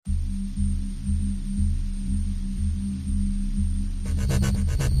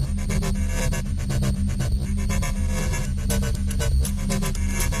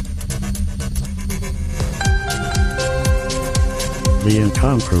The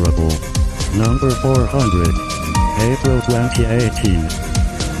Incomparable. Number 400. April 2018.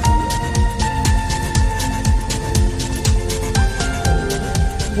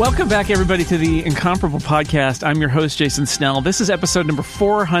 Welcome back, everybody, to the Incomparable Podcast. I'm your host, Jason Snell. This is episode number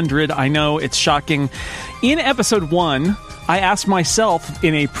 400. I know, it's shocking. In episode 1, I asked myself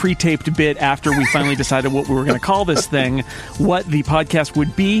in a pre-taped bit after we finally decided what we were going to call this thing, what the podcast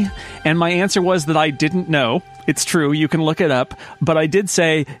would be, and my answer was that I didn't know. It's true, you can look it up, but I did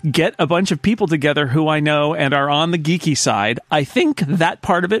say, get a bunch of people together who I know and are on the geeky side. I think that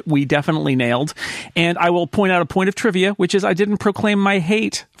part of it we definitely nailed, and I will point out a point of trivia, which is I didn't proclaim my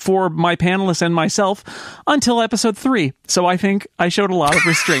hate for my panelists and myself until episode 3, so I think I showed a lot of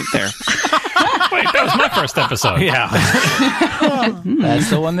restraint there. Wait, that was my first episode. Yeah. That's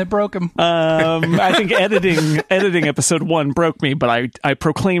the one that broke him. I think editing episode 1 broke me, but I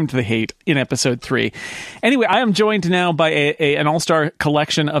proclaimed the hate in episode 3. Anyway, I am joined now by an all-star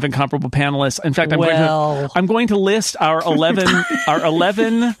collection of incomparable panelists. In fact, I'm going to list our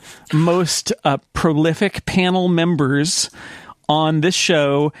 11 most prolific panel members on this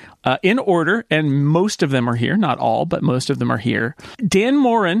show in order, and most of them are here. Not all, but most of them are here. Dan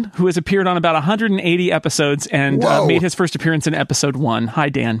Morin, who has appeared on about 180 episodes and made his first appearance in episode 1. Hi,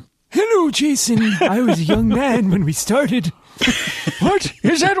 Dan. Hello, Jason. I was a young man when we started. What?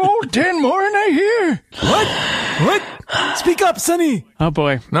 Is that old Dan Morin I hear? What? Speak up, Sonny. Oh,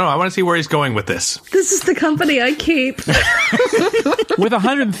 boy. No, I want to see where he's going with this. This is the company I keep. With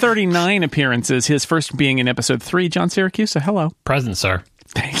 139 appearances, his first being in episode 3, John Syracuse, hello. Present, sir.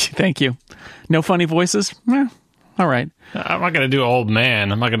 Thank you. No funny voices? All right. I'm not going to do old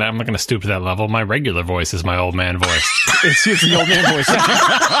man. I'm not going to stoop to that level. My regular voice is my old man voice. It's the old man voice.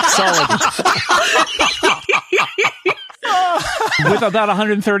 Solid. With about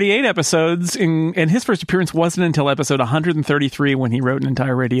 138 episodes, and his first appearance wasn't until episode 133 when he wrote an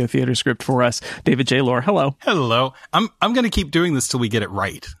entire radio theater script for us. David J. Lohr, hello. Hello. I'm going to keep doing this till we get it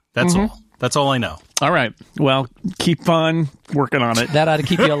right. That's all. That's all I know. All right. Well, keep on working on it. That ought to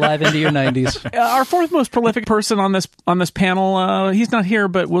keep you alive into your 90s. Our fourth most prolific person on this panel, he's not here,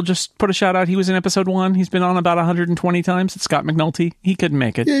 but we'll just put a shout out. He was in episode 1. He's been on about 120 times. It's Scott McNulty. He couldn't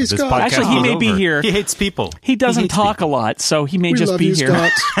make it. Yeah, Actually, he may be here. He hates people. He doesn't talk a lot, so he may just be here.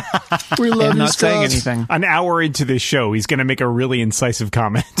 Scott. We love and you, not Scott. saying anything. An hour into this show, he's going to make a really incisive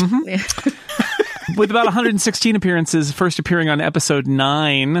comment. With about 116 appearances, first appearing on episode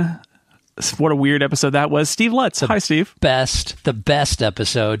 9. What a weird episode that was. Steve Lutz. Hi, Steve. The best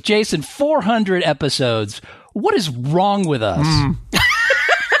episode. Jason, 400 episodes. What is wrong with us?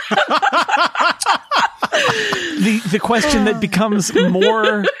 The question that becomes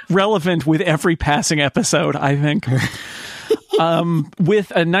more relevant with every passing episode, I think.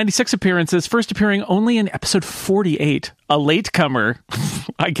 With 96 appearances, first appearing only in episode 48. A latecomer,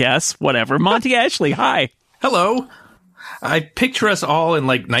 I guess. Whatever. Monty Ashley, hi. Hello. I picture us all in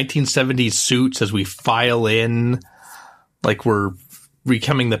like 1970s suits as we file in, like we're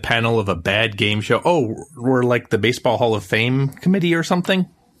becoming the panel of a bad game show. Oh, we're like the Baseball Hall of Fame committee or something.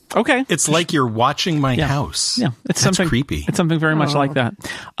 Okay. It's like you're watching my house. Yeah, That's something creepy. It's something very much like that.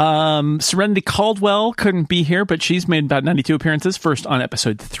 Serenity Caldwell couldn't be here, but she's made about 92 appearances, first on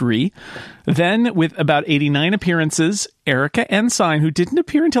episode 3. Then, with about 89 appearances, Erica Ensign, who didn't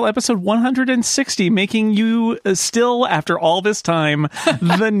appear until episode 160, making you still, after all this time,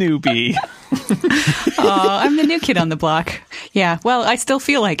 the newbie. I'm the new kid on the block. Yeah, well, I still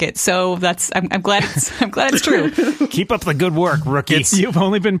feel like it, so I'm glad it's true. Keep up the good work, rookie. You've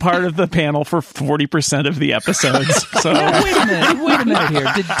only been part of the panel for 40% of the episodes. So Wait a minute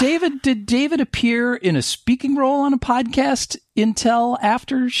here. Did David appear in a speaking role on a podcast until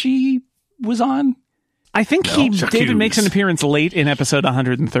after she was on? I think David makes an appearance late in episode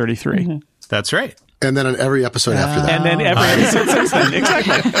 133. Mm-hmm. That's right. And then on every episode after that. And then every episode since then.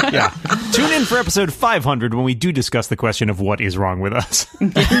 Exactly. Yeah. Tune in for episode 500 when we do discuss the question of what is wrong with us.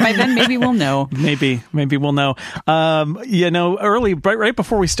 By then, maybe we'll know. Maybe we'll know. Early, right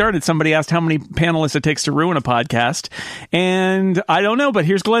before we started, somebody asked how many panelists it takes to ruin a podcast. And I don't know, but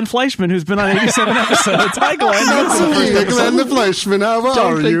here's Glenn Fleischman, who's been on 87 episodes. Hi, Glenn. That's me, Glenn the Fleischman. How are you?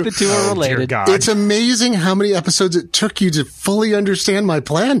 Don't think the two are related. God. It's amazing how many episodes it took you to fully understand my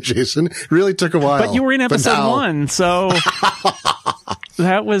plan, Jason. It really took a while. But you were in episode 1, so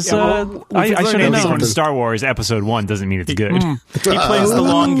that was. I should have known. From Star Wars episode 1 doesn't mean it's good. He plays the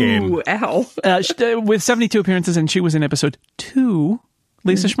long game. Ooh, ow. With 72 appearances, and she was in episode 2.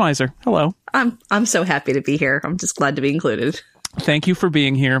 Lisa Schmeiser, hello. I'm so happy to be here. I'm just glad to be included. Thank you for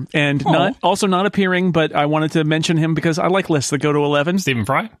being here. And not appearing, but I wanted to mention him because I like lists that go to 11. Stephen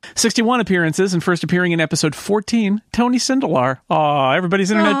Fry. 61 appearances, and first appearing in episode 14, Tony Sindelar. Aw,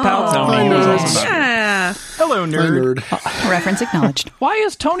 everybody's internet pal, Tony. Yeah. Hello, nerd. Reference acknowledged. Why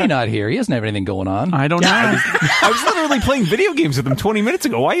is Tony not here? He doesn't have anything going on. I don't know. I was literally playing video games with him 20 minutes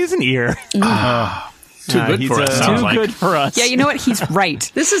ago. Why isn't he here? Too good for us. Too good for us. Yeah, you know what? He's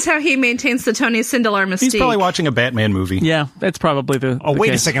right. This is how he maintains the Tony Sindelar mystique. He's probably watching a Batman movie. Yeah, that's probably the. Oh, the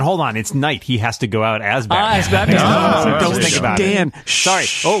wait case. a second. Hold on. It's night. He has to go out as Batman. As Batman. So don't think about Dan, it. Sorry.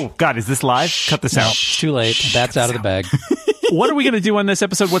 Oh, God. Is this live? Cut this out. It's too late. That's out of the bag. What are we going to do on this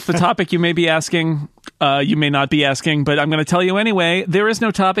episode? What's the topic? You may be asking. You may not be asking, but I'm going to tell you anyway. There is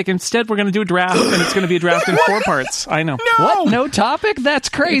no topic. Instead, we're going to do a draft, and it's going to be a draft in 4 parts. I know. What? No topic? That's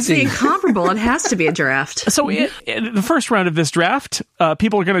It's crazy. incomparable. It has to be a draft. So in the first round of this draft,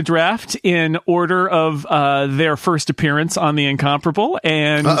 people are going to draft in order of their first appearance on the Incomparable.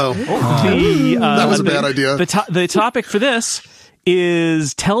 And That was a bad idea. The topic for this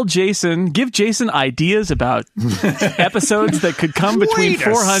is give Jason ideas about episodes that could come between Wait a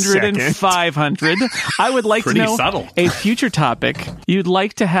 400 and second. 500. I would like Pretty to know subtle. a future topic you'd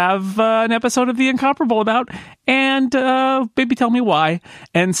like to have an episode of The Incomparable about, and maybe tell me why.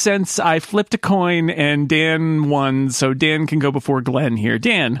 And since I flipped a coin and Dan won, so Dan can go before Glenn here.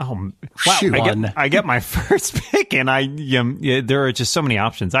 Dan. Wow, I get my first pick, and there are just so many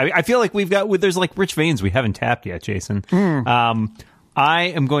options. I feel like there's like rich veins we haven't tapped yet, Jason. I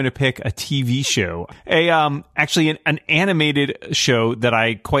am going to pick a TV show, actually an animated show that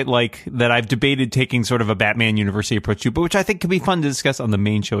I quite like, that I've debated taking sort of a Batman University approach to, but which I think could be fun to discuss on the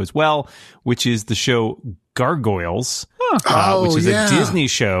main show as well, which is the show Gargoyles, which is a Disney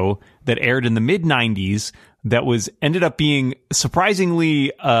show that aired in the mid-90s that ended up being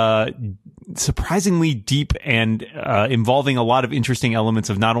surprisingly deep and involving a lot of interesting elements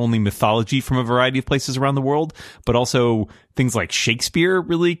of not only mythology from a variety of places around the world, but also things like Shakespeare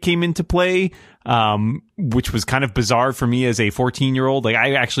really came into play, which was kind of bizarre for me as a 14-year-old. Like,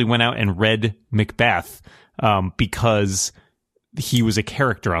 I actually went out and read Macbeth because he was a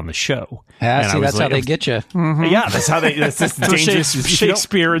character on the show. Yeah, see, that's how they get you. Yeah, that's how that's the dangerous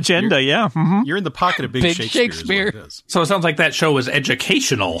Shakespeare agenda. Yeah. Mm-hmm. You're in the pocket of big Shakespeare. Is what it is. So it sounds like that show was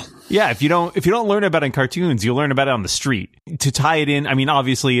educational. Yeah, if you don't learn about it in cartoons, you'll learn about it on the street. To tie it in, I mean,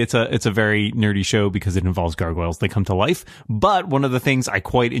 obviously it's a very nerdy show because it involves gargoyles. They come to life. But one of the things I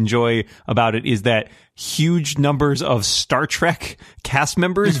quite enjoy about it is that huge numbers of Star Trek cast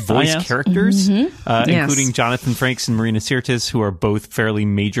members voice characters, including Jonathan Frakes and Marina Sirtis, who are both fairly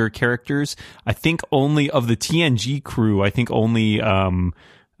major characters. I think only of the TNG crew,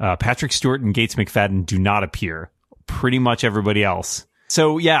 Patrick Stewart and Gates McFadden do not appear. Pretty much everybody else.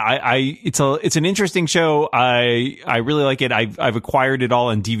 So yeah, it's an interesting show. I really like it. I've acquired it all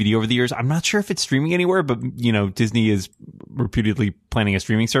on DVD over the years. I'm not sure if it's streaming anywhere, but Disney is reputedly planning a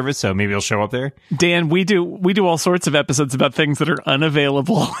streaming service, so maybe it'll show up there. Dan, we do all sorts of episodes about things that are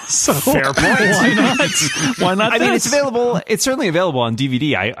unavailable. So fair point. Why not? Why not? I mean, it's available. It's certainly available on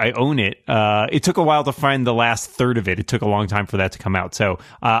DVD. I own it. It took a while to find the last third of it. It took a long time for that to come out. So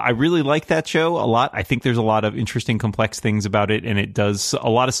I really like that show a lot. I think there's a lot of interesting, complex things about it, and it does a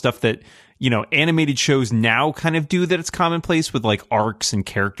lot of stuff that animated shows now kind of do that it's commonplace with, like arcs and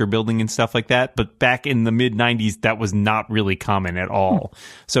character building and stuff like that. But back in the mid 90s, that was not really common at all.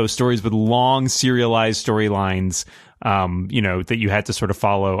 So stories with long serialized storylines, that you had to sort of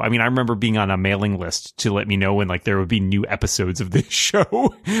follow. I mean, I remember being on a mailing list to let me know when there would be new episodes of this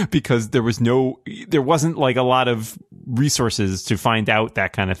show because there wasn't like a lot of resources to find out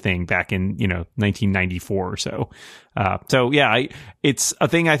that kind of thing back in, 1994 or so. So yeah, it's a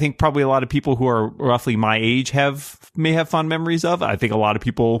thing I think probably a lot of people who are roughly my age may have fond memories of. I think a lot of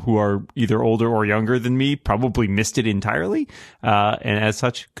people who are either older or younger than me probably missed it entirely. And as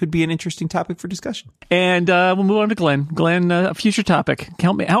such, could be an interesting topic for discussion. And we'll move on to Glenn. Glenn, a future topic.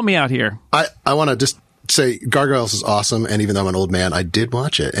 Help me out here. I want to just say Gargoyles is awesome, and even though I'm an old man, I did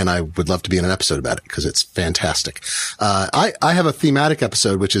watch it, and I would love to be in an episode about it because it's fantastic. I have a thematic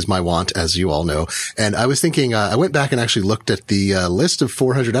episode, which is my want, as you all know, and I was thinking, I went back and actually looked at the list of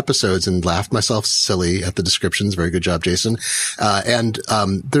 400 episodes and laughed myself silly at the descriptions. Very good job, Jason.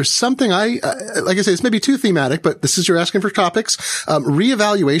 There's something like I say, it's maybe too thematic, but this is, you're asking for topics,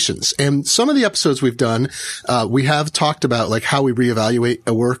 reevaluations. And some of the episodes we've done, we have talked about like how we reevaluate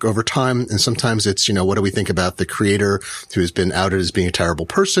a work over time, and sometimes it's, what do we think about the creator who's been outed as being a terrible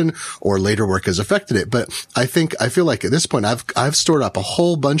person, or later work has affected it. But I feel like at this point, I've stored up a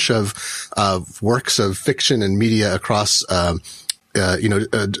whole bunch of works of fiction and media across,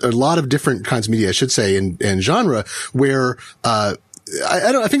 a lot of different kinds of media, I should say, and genre where,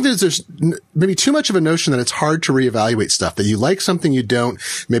 I think there's maybe too much of a notion that it's hard to reevaluate stuff, that you like something, you don't,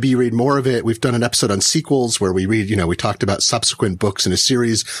 maybe you read more of it. We've done an episode on sequels where we read, we talked about subsequent books in a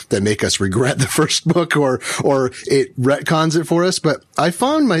series that make us regret the first book or it retcons it for us. But I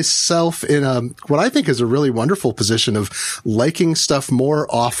found myself in what I think is a really wonderful position of liking stuff more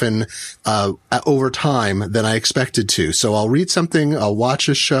often, over time than I expected to. So I'll read something, I'll watch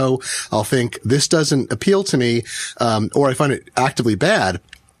a show, I'll think this doesn't appeal to me, or I find it actively bad.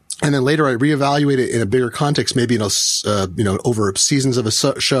 And then later I reevaluate it in a bigger context, maybe over seasons of a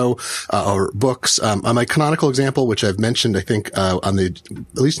show, or books. My canonical example, which I've mentioned, I think, on at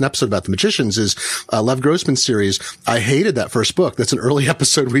least an episode about the Magicians, is, Lev Grossman's series. I hated that first book. That's an early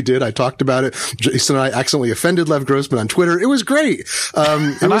episode we did. I talked about it. Jason and I accidentally offended Lev Grossman on Twitter. It was great.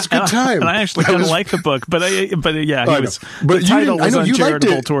 It was a good time. And I actually kind of like the book, but yeah, but the title was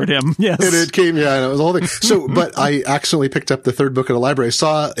uncharitable toward him. Yes. And it came, and it was the whole thing. So, but I accidentally picked up the third book at a library,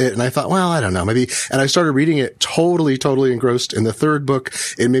 saw it, and I thought, well, I don't know, maybe, and I started reading it totally engrossed in the third book.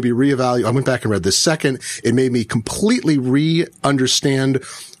 It made me reevaluate. I went back and read the second. It made me completely re-understand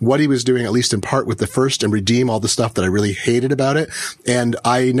what he was doing, at least in part, with the first, and redeem all the stuff that I really hated about it. And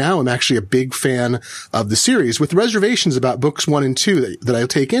I now am actually a big fan of the series, with reservations about books 1 and 2 that I'll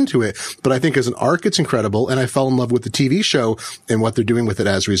take into it. But I think as an arc, it's incredible. And I fell in love with the TV show and what they're doing with it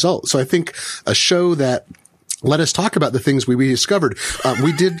as a result. So I think a show that let us talk about the things we rediscovered.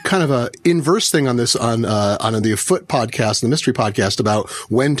 We did kind of a inverse thing on this on the Afoot podcast, the mystery podcast, about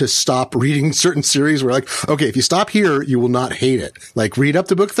when to stop reading certain series. We're like, okay, if you stop here, you will not hate it. Like, read up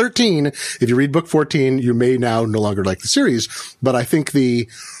to book 13. If you read book 14, you may now no longer like the series. But I think the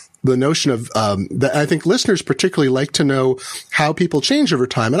notion of, that I think listeners particularly like to know how people change over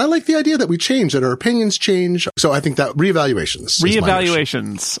time. And I like the idea that we change, that our opinions change. So I think that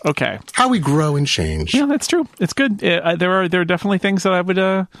reevaluations. Okay. How we grow and change. Yeah, that's true. It's good. There are definitely things that I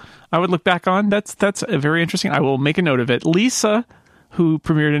would look back on. That's very interesting. I will make a note of it. Lisa, who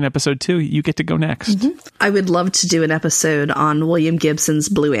premiered in episode 2, you get to go next. Mm-hmm. I would love to do an episode on William Gibson's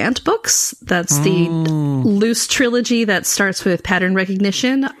Blue Ant books. That's the loose trilogy that starts with Pattern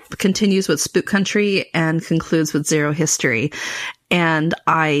Recognition, continues with Spook Country, and concludes with Zero History. And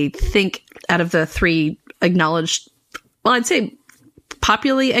I think out of the 3 acknowledged, well, I'd say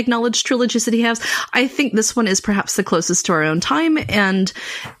popularly acknowledged trilogies that he has, I think this one is perhaps the closest to our own time. And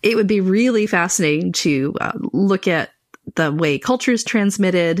it would be really fascinating to look at the way culture is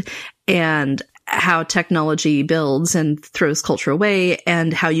transmitted and how technology builds and throws culture away,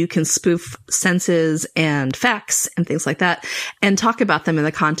 and how you can spoof senses and facts and things like that, and talk about them in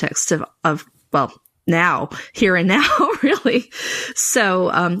the context of now, here and now, really. So,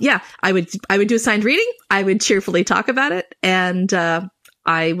 I would do assigned reading. I would cheerfully talk about it, and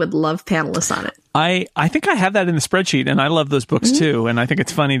I would love panelists on it. I think I have that in the spreadsheet, and I love those books too. And I think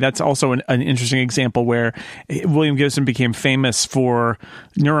it's funny. That's also an interesting example where William Gibson became famous for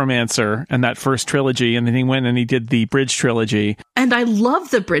Neuromancer and that first trilogy, and then he went and he did the Bridge trilogy. And I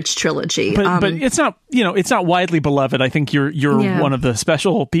love the Bridge trilogy, but it's not, it's not widely beloved. I think you're one of the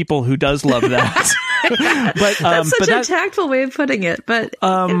special people who does love that. But that's such a tactful way of putting it. But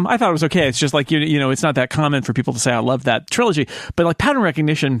I thought it was okay. It's just like it's not that common for people to say I love that trilogy. But like Pattern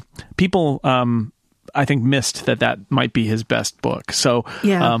Recognition, people I think missed that might be his best book. So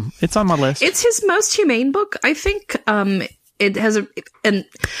it's on my list. It's his most humane book, I think. It has and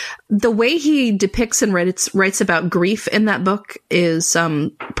the way he depicts and writes about grief in that book is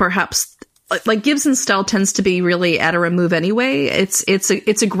perhaps, like, Gibson's style tends to be really at a remove anyway. It's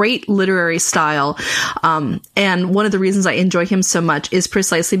a great literary style. And one of the reasons I enjoy him so much is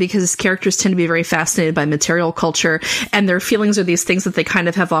precisely because his characters tend to be very fascinated by material culture, and their feelings are these things that they kind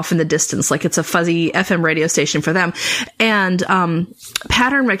of have off in the distance. Like, it's a fuzzy FM radio station for them. And,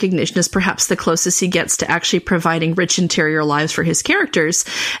 Pattern Recognition is perhaps the closest he gets to actually providing rich interior lives for his characters.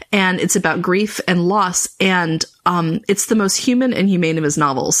 And it's about grief and loss, and it's the most human and humane of his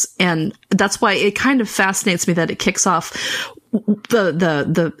novels. And that's why it kind of fascinates me that it kicks off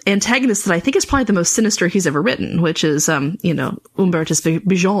the antagonist that I think is probably the most sinister he's ever written, which is, Humbertus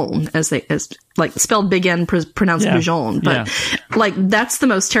Bijon, as like spelled big N, pronounced Bijon. But like, that's the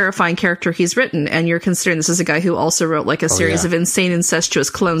most terrifying character he's written. And you're considering this is a guy who also wrote like a series of insane incestuous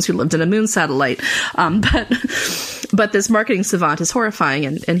clones who lived in a moon satellite. But this marketing savant is horrifying.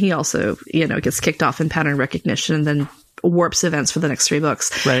 And he also, gets kicked off in Pattern Recognition and then warps events for the next 3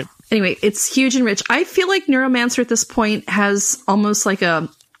 books. Right. Anyway, it's huge and rich. I feel like Neuromancer at this point has almost like the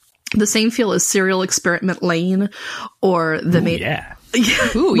same feel as Serial Experiment Lane or the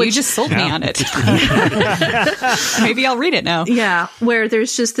Ooh, you just sold me on it. Maybe I'll read it now. Yeah, where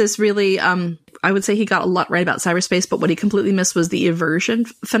there's just this really, I would say he got a lot right about cyberspace, but what he completely missed was the aversion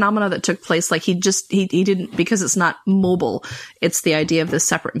phenomena that took place. Like he didn't, because it's not mobile, it's the idea of this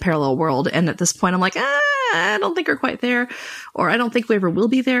separate and parallel world. And at this point I'm like, I don't think we're quite there, or I don't think we ever will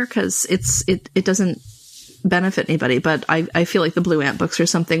be there, because it doesn't benefit anybody. But I feel like the Blue Ant books are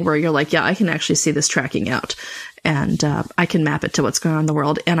something where you're like, yeah, I can actually see this tracking out, and I can map it to what's going on in the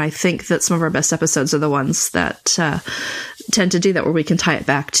world. And I think that some of our best episodes are the ones that tend to do that, where we can tie it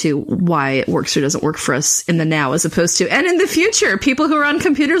back to why it works or doesn't work for us in the now, as opposed to, and in the future, people who are on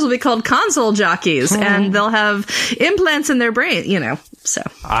computers will be called console jockeys, and they'll have implants in their brain, so.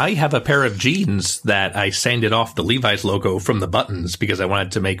 I have a pair of jeans that I sanded off the Levi's logo from the buttons because I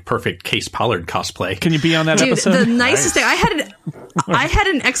wanted to make perfect Case Pollard cosplay. Can you be on that Dude, episode? the nicest thing, I had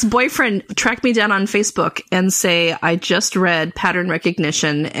an ex-boyfriend track me down on Facebook and say, I just read Pattern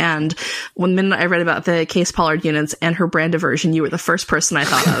Recognition, and one minute I read about the Case Pollard units and her brand aversion, you were the first person I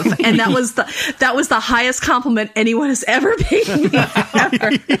thought of. And that was the highest compliment anyone has ever paid me, ever.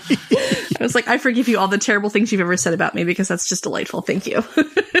 I was like, I forgive you all the terrible things you've ever said about me, because that's just delightful. Thank you.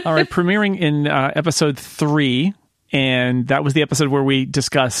 All right, premiering in episode 3. And that was the episode where we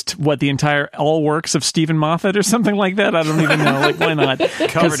discussed all works of Stephen Moffat or something like that. I don't even know. Like, why not?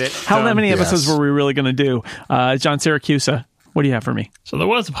 Covered it. How many episodes were we really going to do? John Siracusa, what do you have for me? So there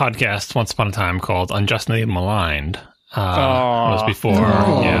was a podcast once upon a time called Unjustly Maligned. It was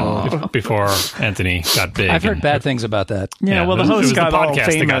before Anthony got big. I've heard bad things about that. Yeah, well, the host got all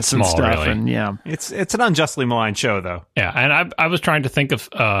famous small, and stuff. really. And yeah, It's an unjustly maligned show, though. Yeah, and I was trying to think of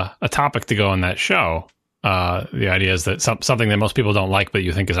a topic to go on that show. The idea is that something that most people don't like, but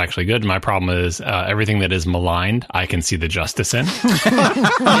you think is actually good. My problem is everything that is maligned, I can see the justice in.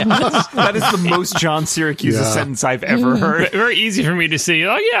 That is the most John Syracuse sentence I've ever heard. Very easy for me to see.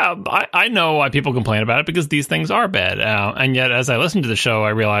 Oh, yeah, I know why people complain about it, because these things are bad. And yet, as I listened to the show, I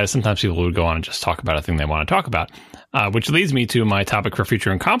realized sometimes people would go on and just talk about a thing they want to talk about, which leads me to my topic for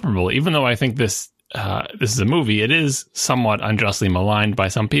Future Incomparable. Even though I think this is a movie, it is somewhat unjustly maligned by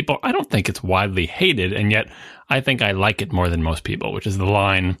some people. I don't think it's widely hated, and yet I think I like it more than most people, which is the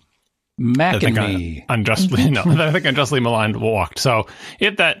line Mac and that me. I think unjustly maligned walked. So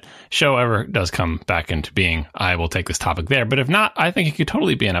if that show ever does come back into being, I will take this topic there. But if not, I think it could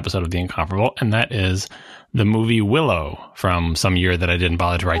totally be an episode of The Incomparable, and that is the movie Willow from some year that I didn't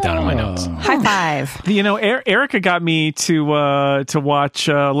bother to write down in my notes. High five. Erica got me to watch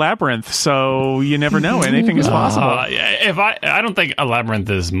Labyrinth, so you never know. Anything is possible. I don't think a Labyrinth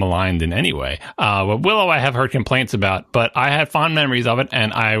is maligned in any way. But Willow, I have heard complaints about, but I had fond memories of it,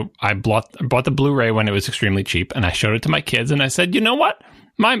 and I bought the Blu-ray when it was extremely cheap, and I showed it to my kids, and I said, you know what?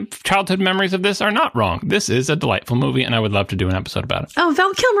 My childhood memories of this are not wrong. This is a delightful movie, and I would love to do an episode about it. Oh,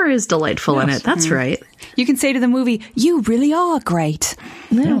 Val Kilmer is delightful in it. That's right. You can say to the movie, you really are great.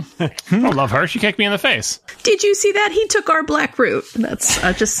 Yeah. I love her. She kicked me in the face. Did you see that? He took our black route. That's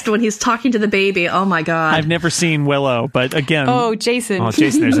just when he's talking to the baby. Oh, my God. I've never seen Willow, but again... Oh, Jason.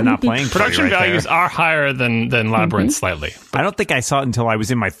 There's a not playing Production values are higher than Labyrinth slightly. I don't think I saw it until I was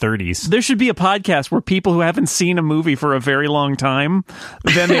in my 30s. There should be a podcast where people who haven't seen a movie for a very long time,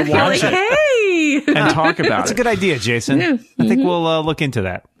 then they watch it and talk about That's it. a good idea, Jason. Yeah. I think we'll look into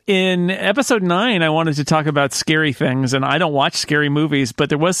that. In episode 9, I wanted to talk about scary things, and I don't watch scary movies, but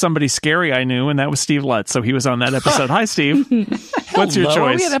there was somebody scary I knew, and that was Steve Lutz, so he was on that episode. Hi, Steve. What's your Hello.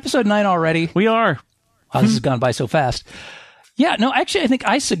 choice? Are we at episode 9 already? We are. Wow, this has gone by so fast. Yeah, no, actually, I think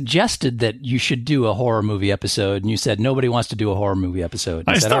I suggested that you should do a horror movie episode, and you said nobody wants to do a horror movie episode.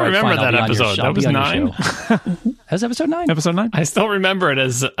 I still remember that episode. That was 9. That was episode 9? Episode 9? I still remember it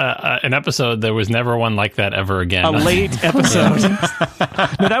as an episode. There was never one like that ever again. A late episode.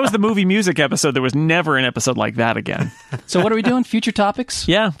 No, that was the movie music episode. There was never an episode like that again. So what are we doing? Future topics?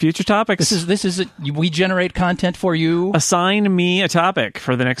 Yeah, future topics. This is we generate content for you. Assign me a topic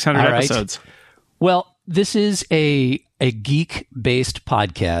for the next 100 episodes. Well, this is a geek-based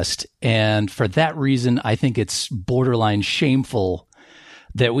podcast, and for that reason, I think it's borderline shameful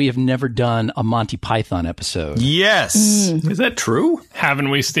that we have never done a Monty Python episode. Yes. Is that true? Haven't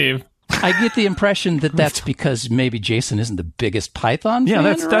we, Steve? I get the impression that that's because maybe Jason isn't the biggest Python fan.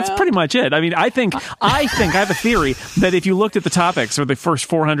 Yeah, that's pretty much it. I mean, I think I have a theory that if you looked at the topics or the first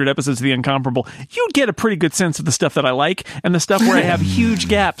 400 episodes of The Incomparable, you'd get a pretty good sense of the stuff that I like and the stuff where I have huge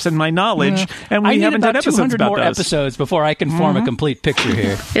gaps in my knowledge, and we haven't done episodes about more those. episodes before I can form a complete picture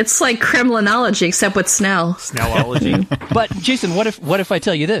here. It's like Kremlinology, except with Snell. Snellology. But Jason, what if I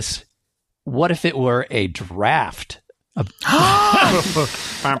tell you this? What if it were a draft Of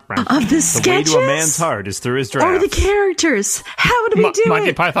the sketches? The way to a man's heart is through his draft. Or the characters? How would we do Monty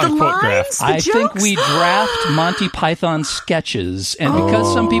it? Python the quote lines? draft. The I jokes? think we draft Monty Python sketches. And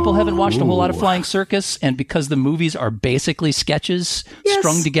because some people haven't watched a whole lot of Flying Circus, and because the movies are basically sketches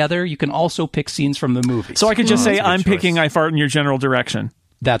strung together, you can also pick scenes from the movie. So I can just say I'm picking I Fart in Your General Direction.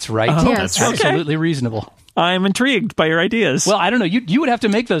 That's right. Yes. That's absolutely reasonable. I'm intrigued by your ideas. Well, I don't know. You would have to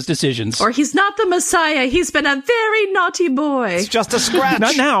make those decisions. Or he's not the Messiah. He's been a very naughty boy. It's just a scratch.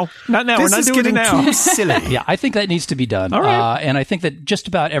 Not now. We're not doing it now. Too silly. Yeah, I think that needs to be done. All right. And I think that just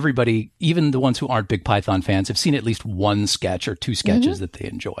about everybody, even the ones who aren't big Python fans, have seen at least one sketch or two sketches that they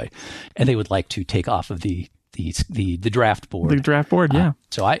enjoy, and they would like to take off of the draft board. The draft board, yeah.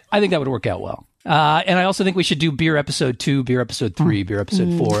 So I think that would work out well. And I also think we should do beer episode 2, beer episode 3, beer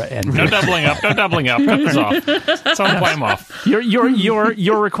episode 4, and No doubling up. No doubling up. Cut this off. Someone play him off.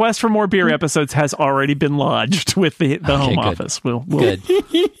 Your request for more beer episodes has already been lodged with the home good. office. We'll good.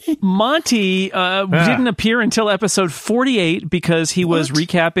 Monty didn't appear until episode 48 because he was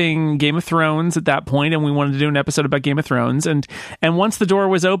recapping Game of Thrones at that point, and we wanted to do an episode about Game of Thrones. And once the door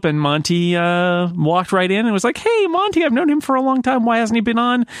was open, Monty walked right in and was like, "Hey, Monty, I've known him for a long time. Why hasn't he been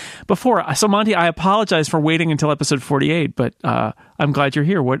on before?" So, Monty, I apologize for waiting until episode 48, but I'm glad you're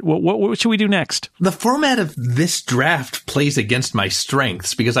here. What should we do next? The format of this draft plays against my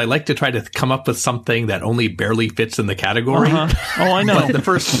strengths because I like to try to come up with something that only barely fits in the category. Oh, I know. But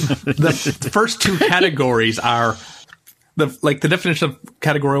the first two categories are the definition of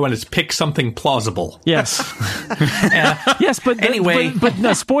category 1 is pick something plausible. Yes. Yes, but anyway, but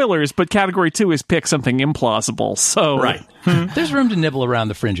no spoilers. But category 2 is pick something implausible. So right. There's room to nibble around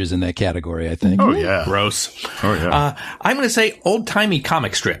the fringes in that category, I think. Oh, yeah. Gross. Oh, yeah. I'm going to say old-timey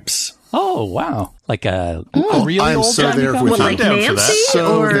comic strips. Oh, wow. Like a really I'm old so there with you. Like down for that. Nancy?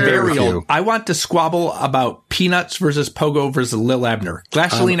 So or there with Very you. old. I want to squabble about Peanuts versus Pogo versus Lil Abner.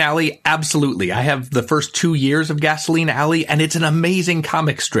 Gasoline Alley, absolutely. I have the first 2 years of Gasoline Alley, and it's an amazing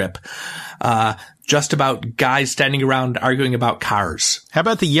comic strip. Just about guys standing around arguing about cars. How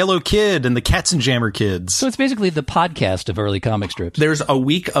about the Yellow Kid and the Katzenjammer Kids? So it's basically the podcast of early comic strips. There's a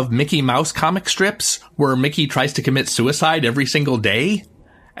week of Mickey Mouse comic strips where Mickey tries to commit suicide every single day.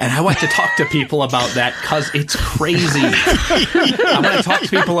 And I want to talk to people about that because it's crazy. I want to talk to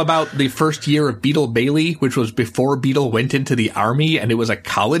people about the first year of Beetle Bailey, which was before Beetle went into the army, and it was a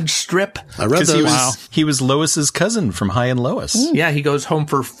college strip. I read those. He was Lois's cousin from High and Lois. Yeah, he goes home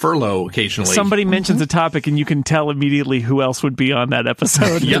for furlough occasionally. somebody mentions a topic, and you can tell immediately who else would be on that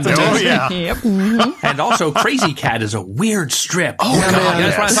episode. Yep. Oh, yeah. Yep. And also, Crazy Cat is a weird strip. Oh, Yeah, God. man, You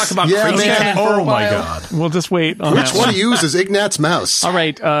guys want to talk about Yeah, Crazy man. Cat for a Oh, my while? God. We'll just wait on Which that one do you use is Ignat's mouse? All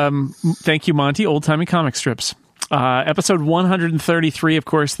right. Thank you, Monty. Old timey comic strips. Episode 133, of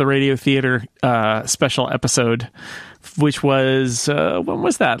course, the Radio Theater special episode, which was when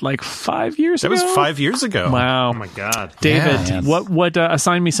was that? Like 5 years ago? That was 5 years ago. Wow. Oh my God. David, Yeah. what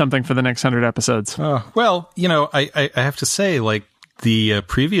assign me something for the next 100 episodes? Well, I have to say, like, the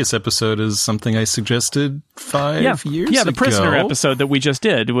previous episode is something I suggested 5 years ago. Yeah, the prisoner episode that we just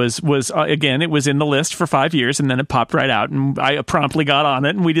did was again, it was in the list for 5 years, and then it popped right out, and I promptly got on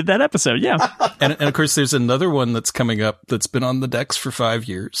it, and we did that episode. Yeah. And of course, there's another one that's coming up that's been on the decks for 5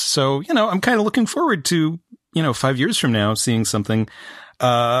 years. So, I'm kind of looking forward to, 5 years from now seeing something.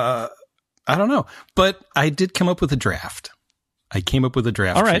 I don't know. But I did come up with a draft. I came up with a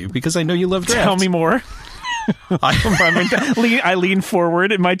draft All right. for you because I know you love drafts. Tell me more. I lean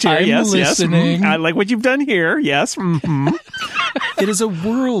forward in my chair. I'm yes, listening. yes. I like what you've done here. Yes. Mm-hmm. It is a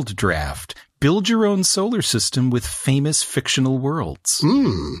world draft. Build your own solar system with famous fictional worlds.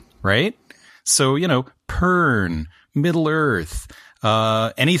 Right? So, Pern, Middle Earth,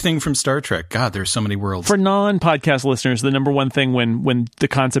 anything from Star Trek. God, there's so many worlds. For non-podcast listeners, the number one thing when the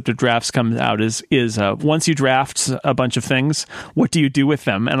concept of drafts comes out is once you draft a bunch of things, what do you do with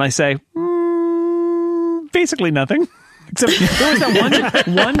them? And I say, basically nothing. Except there was that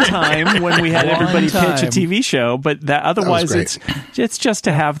one time when we had everybody pitch a TV show, but that otherwise it's just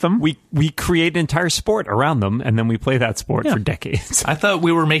to have them. We create an entire sport around them, and then we play that sport for decades. I thought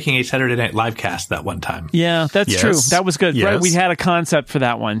we were making a Saturday Night Live cast that one time. Yeah, that's Yes. true. That was good. Yes. Right, we had a concept for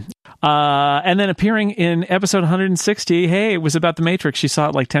that one. And then appearing in episode 160, hey, it was about The Matrix. She saw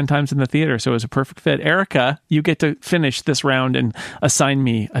it like 10 times in the theater, so it was a perfect fit. Erica, you get to finish this round and assign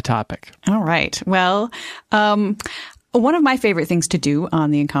me a topic. All right. Well, One of my favorite things to do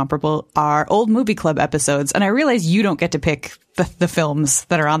on The Incomparable are old movie club episodes. And I realize you don't get to pick the films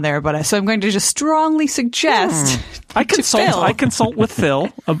that are on there, but so I'm going to just strongly suggest I consult with Phil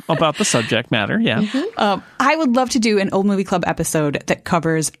about the subject matter. Yeah. I would love to do an old movie club episode that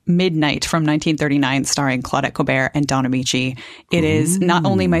covers Midnight from 1939, starring Claudette Colbert and Don Amici. It is not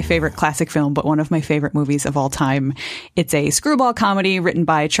only my favorite classic film, but one of my favorite movies of all time. It's a screwball comedy written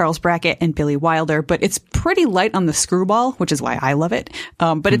by Charles Brackett and Billy Wilder, but it's pretty light on the screwball, which is why I love it.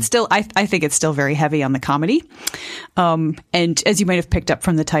 But it's still, I think it's still very heavy on the comedy. And as you might have picked up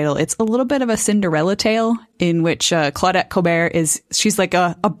from the title, it's a little bit of a Cinderella tale in which Claudette Colbert she's like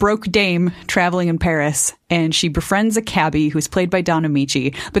a broke dame traveling in Paris, and she befriends a cabbie who's played by Don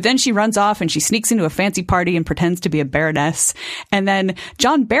Amici. But then she runs off and she sneaks into a fancy party and pretends to be a baroness. And then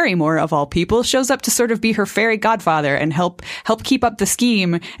John Barrymore, of all people, shows up to sort of be her fairy godfather and help keep up the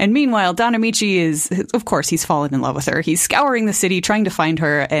scheme. And meanwhile, Don Amici is, of course, he's fallen in love with her. He's scouring the city trying to find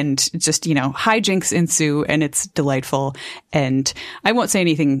her, and just, hijinks ensue, and it's delightful. And I won't say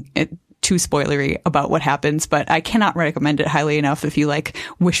anything too spoilery about what happens, but I cannot recommend it highly enough if you like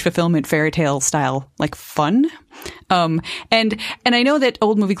wish fulfillment fairy tale style, like fun. And I know that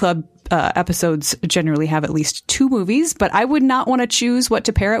old movie club episodes generally have at least 2 movies, but I would not want to choose what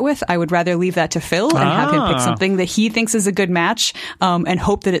to pair it with. I would rather leave that to Phil and have him pick something that he thinks is a good match, and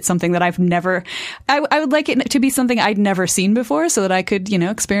hope that it's something that I would like it to be something I'd never seen before, so that I could,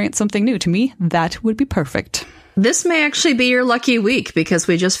 experience something new. To me, that would be perfect. This may actually be your lucky week, because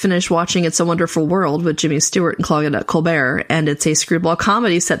we just finished watching It's a Wonderful World with Jimmy Stewart and Claudette Colbert, and it's a screwball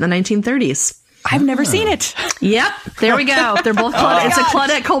comedy set in the 1930s. I've never seen it. Yep, there we go. They're both it's a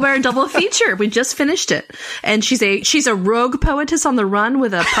Claudette Colbert double feature. We just finished it, and she's a rogue poetess on the run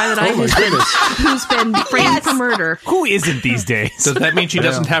with a private eye who's been framed for murder. Who isn't these days? Does that mean she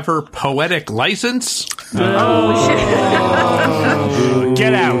doesn't have her poetic license? Oh,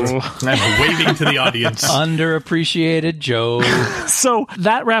 get out! I'm waving to the audience. Underappreciated joke. So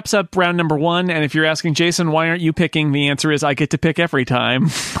that wraps up round number 1. And if you're asking, Jason, why aren't you picking? The answer is I get to pick every time.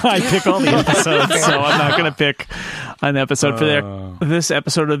 I pick all the episodes, so I'm not going to pick an episode for there. This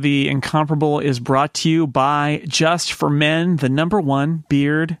episode of The Incomparable is brought to you by Just for Men, the #1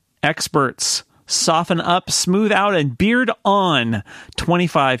 beard experts. Soften up, smooth out, and beard on.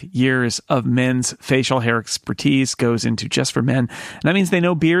 25 years of men's facial hair expertise goes into Just for Men. And that means they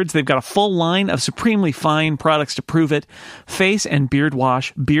know beards. They've got a full line of supremely fine products to prove it. Face and beard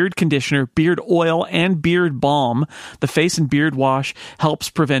wash, beard conditioner, beard oil, and beard balm. The face and beard wash helps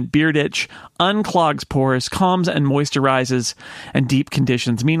prevent beard itch, unclogs pores, calms and moisturizes, and deep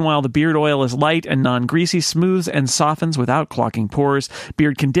conditions. Meanwhile, the beard oil is light and non-greasy, smooths and softens without clogging pores.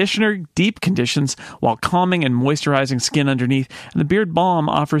 Beard conditioner, deep conditions, while calming and moisturizing skin underneath. And the beard balm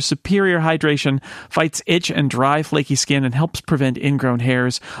offers superior hydration, fights itch and dry, flaky skin, and helps prevent ingrown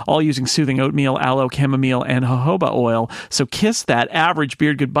hairs, all using soothing oatmeal, aloe, chamomile, and jojoba oil. So kiss that average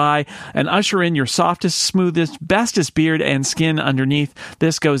beard goodbye and usher in your softest, smoothest, bestest beard and skin underneath.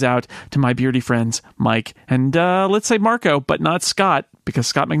 This goes out to my beardy friends, Mike, and let's say Marco, but not Scott, because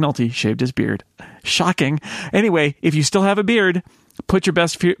Scott McNulty shaved his beard. Shocking. Anyway, if you still have a beard, put your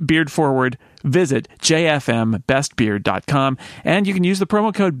best beard forward. Visit jfmbestbeard.com, and you can use the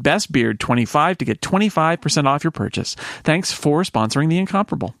promo code BESTBEARD25 to get 25% off your purchase. Thanks for sponsoring The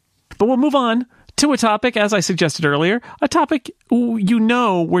Incomparable. But we'll move on to a topic, as I suggested earlier, a topic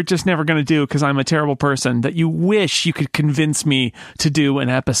we're just never going to do because I'm a terrible person, that you wish you could convince me to do an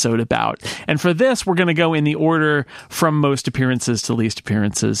episode about. And for this, we're going to go in the order from most appearances to least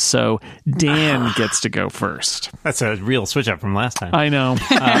appearances. So Dan gets to go first. That's a real switch up from last time. I know.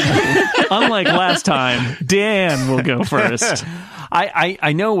 Unlike last time, Dan will go first.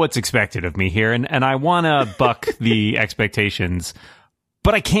 I know what's expected of me here, and I want to buck the expectations.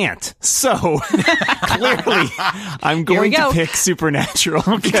 But I can't. So clearly, I'm going to pick Supernatural.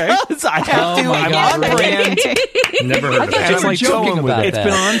 Okay, because I have to. I'm on brand. Never heard of it. It's like joking about it's that.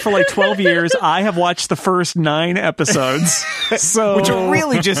 been on for like 12 years. I have watched the first 9 episodes, so which are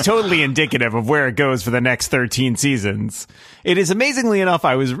really just totally indicative of where it goes for the next 13 seasons. It is amazingly enough.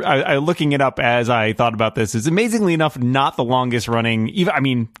 I was looking it up as I thought about this. It's amazingly enough not the longest running,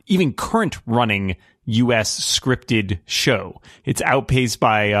 even current running U.S. scripted show. It's outpaced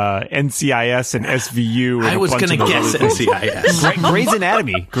by NCIS and SVU. And I was going to guess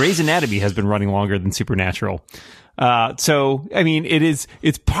NCIS. Grey's Anatomy has been running longer than Supernatural. So, I mean, it's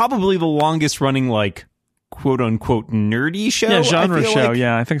probably the longest running, like, quote unquote nerdy show. Yeah, genre show. Like.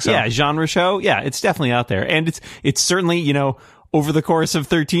 Yeah, I think so. Yeah, genre show. Yeah, it's definitely out there. And it's certainly, over the course of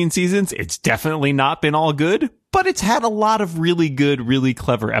 13 seasons. It's definitely not been all good, but it's had a lot of really good, really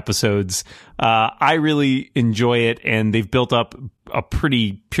clever episodes. I really enjoy it, and they've built up a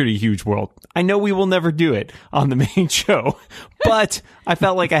pretty huge world. I know we will never do it on the main show, but I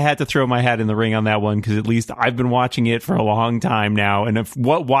felt like I had to throw my hat in the ring on that one because at least I've been watching it for a long time now. And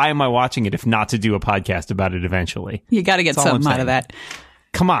why am I watching it if not to do a podcast about it eventually? You got to get something out of that.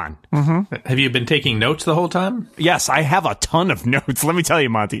 Come on. Mm-hmm. Have you been taking notes the whole time? Yes, I have a ton of notes. Let me tell you,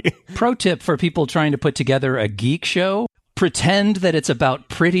 Monty. Pro tip for people trying to put together a geek show: pretend that it's about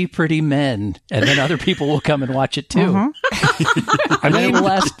pretty men, and then other people will come and watch it too. Mm-hmm. And then it will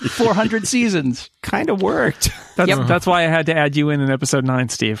last 400 seasons. Kind of worked. That's why I had to add you in episode 9,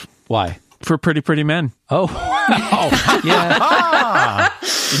 Steve. Why? For pretty men. Oh, yeah.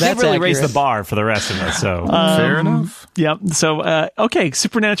 That's really raised the bar for the rest of us. So fair enough. Yeah. So, okay,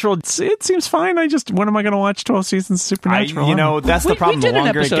 Supernatural. It seems fine. When am I going to watch 12 seasons of Supernatural? That's the problem. We did the an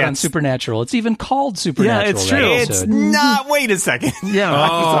longer episode it on gets, Supernatural. It's even called Supernatural. Yeah, it's true. It's not. Wait a second. Yeah.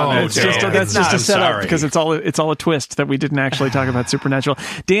 Oh, it's just that's just a setup because it's all a twist that we didn't actually talk about Supernatural.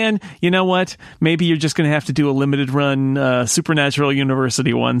 Dan, you know what? Maybe you're just going to have to do a limited run Supernatural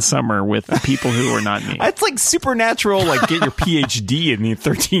University one summer with people who are not me. It's like Supernatural, like get your PhD in the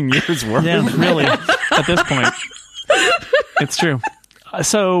 13 years worth. Yeah, really. At this point, it's true.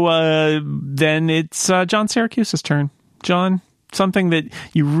 So then it's John Syracuse's turn. John, something that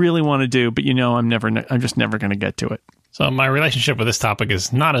you really want to do, but I'm just never going to get to it. So my relationship with this topic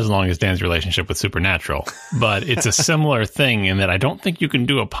is not as long as Dan's relationship with Supernatural, but it's a similar thing in that I don't think you can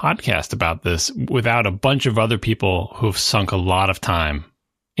do a podcast about this without a bunch of other people who've sunk a lot of time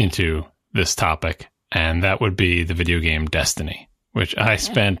into this topic, and that would be the video game Destiny, which I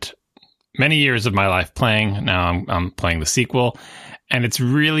spent many years of my life playing. Now I'm playing the sequel, and it's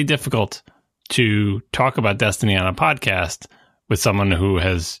really difficult to talk about Destiny on a podcast with someone who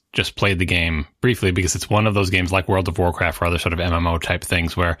has just played the game briefly, because it's one of those games like World of Warcraft or other sort of MMO type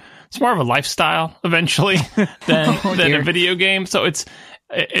things where it's more of a lifestyle eventually than a video game. So it's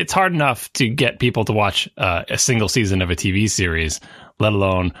hard enough to get people to watch a single season of a TV series, let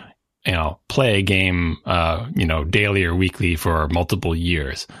alone play a game, daily or weekly for multiple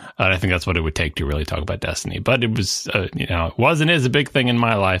years. I think that's what it would take to really talk about Destiny. But it was, it was and is a big thing in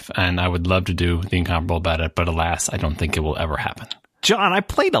my life, and I would love to do the incomparable about it. But alas, I don't think it will ever happen. John, I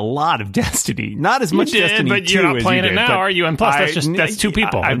played a lot of Destiny. Not as much Destiny 2 but you're not playing it now, are you? And plus, that's two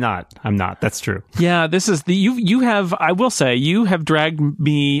people. I'm not. That's true. Yeah, this is you have, I will say, you have dragged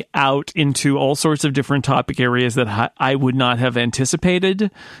me out into all sorts of different topic areas that I would not have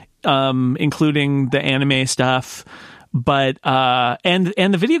anticipated, including the anime stuff, but and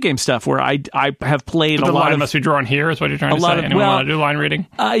the video game stuff where I have played a lot. The line must be drawn here, is what you're trying to say. Anyone want to do line reading?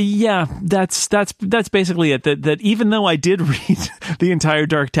 Yeah, that's basically it. That even though I did read the entire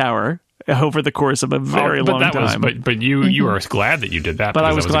Dark Tower over the course of a very long time. But you were glad that you did that. But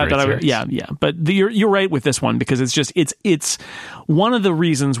I was glad that I yeah. But you're right with this one, because it's one of the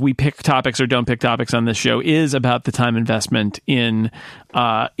reasons we pick topics or don't pick topics on this show is about the time investment in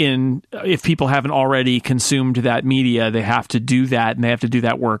if people haven't already consumed that media, they have to do that, and they have to do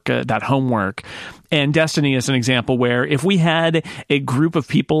that work, that homework. And Destiny is an example where if we had a group of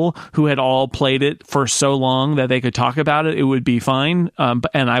people who had all played it for so long that they could talk about it, it would be fine.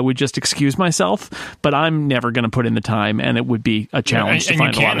 And I would just excuse myself, but I'm never going to put in the time, and it would be a challenge to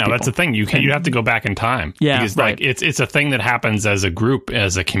find a lot of people. That's the thing. You have to go back in time. Yeah, because right. It's a thing that happens as a group,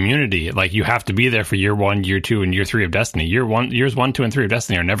 as a community. Like, you have to be there for year 1, year 2, and year 3 of Destiny. Years 1, 2, and 3 of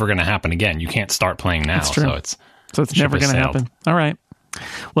Destiny are never going to happen again. You can't start playing now. That's true. So it's never going to happen. All right.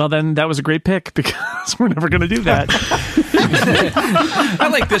 Well, then that was a great pick, because we're never going to do that. I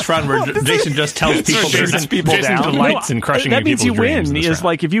like this run where Jason just tells people Jason down. Delights in crushing that means you dreams win. Is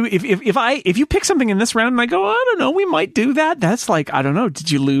like if you pick something in this round and I go, I don't know, we might do that. That's like, I don't know.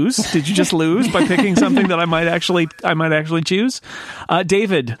 Did you lose? Did you just lose by picking something that I might actually choose?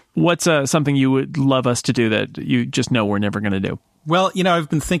 David, what's something you would love us to do that you just know we're never going to do? Well, I've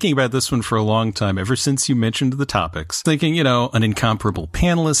been thinking about this one for a long time, ever since you mentioned the topics. Thinking, an incomparable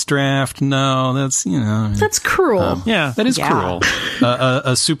panelist draft. No, that's, That's cruel. Yeah. That is cruel.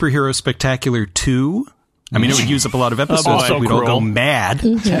 A superhero spectacular 2. I mean, it would use up a lot of episodes, so we'd all go mad.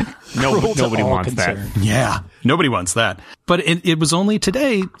 Nobody wants that. Yeah, nobody wants that. But it was only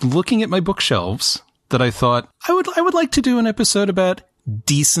today, looking at my bookshelves, that I thought I would like to do an episode about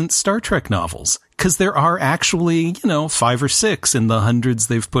decent Star Trek novels, because there are actually 5 or 6 in the hundreds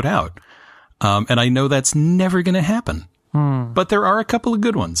they've put out, and I know that's never going to happen. But there are a couple of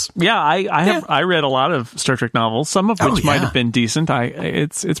good ones. Yeah, I read a lot of Star Trek novels, some of which might have been decent.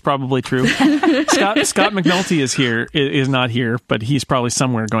 It's probably true. Scott McNulty is not here, but he's probably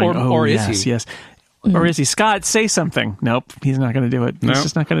somewhere going. Or is he? Yes. Or is he? Scott, say something. Nope, he's not going to do it. He's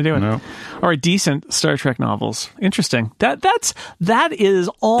just not going to do it. No. Or decent Star Trek novels. Interesting. That is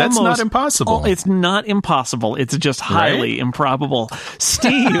almost. That's not impossible. It's not impossible. It's just highly improbable.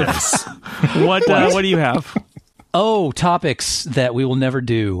 Steve, what do you have? Oh, topics that we will never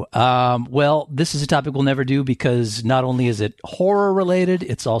do. Well, this is a topic we'll never do because not only is it horror related,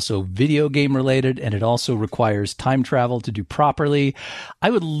 it's also video game related, and it also requires time travel to do properly. I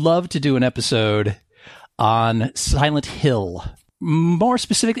would love to do an episode on Silent Hill. More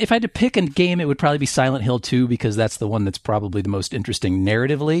specific, if I had to pick a game, it would probably be Silent Hill 2 because that's the one that's probably the most interesting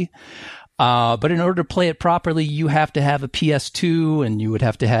narratively. But in order to play it properly, you have to have a PS2, and you would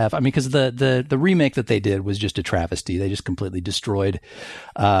have to have, because the remake that they did was just a travesty. They just completely destroyed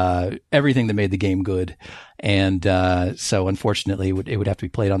everything that made the game good. And so unfortunately, it would have to be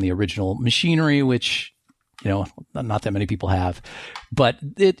played on the original machinery, which, not that many people have. But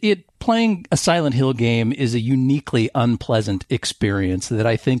it playing a Silent Hill game is a uniquely unpleasant experience that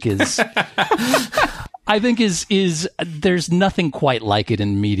I think is... is there's nothing quite like it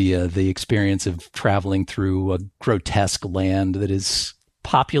in media, the experience of traveling through a grotesque land that is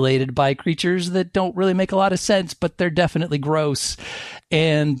populated by creatures that don't really make a lot of sense, but they're definitely gross.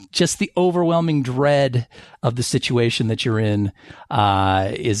 And just the overwhelming dread of the situation that you're in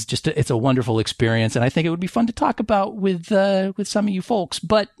is just it's a wonderful experience. And I think it would be fun to talk about with some of you folks,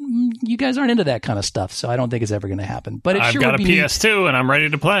 but you guys aren't into that kind of stuff, so I don't think it's ever going to happen. But I've got a PS2 and I'm ready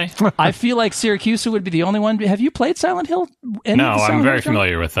to play. I feel like Syracuse would be the only one. Have you played Silent Hill? No, I'm very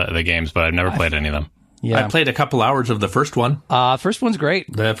familiar with the games, but I've never played any of them. Yeah. I played a couple hours of the first one. First one's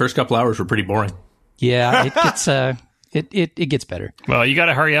great. The first couple hours were pretty boring. Yeah, it gets it gets better. Well, you got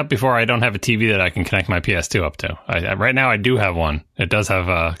to hurry up before I don't have a TV that I can connect my PS2 up to. Right now, I do have one. It does have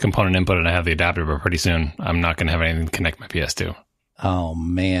a component input, and I have the adapter, but pretty soon I'm not going to have anything to connect my PS2. Oh,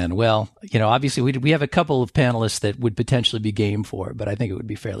 man. Well, obviously we have a couple of panelists that would potentially be game for it, but I think it would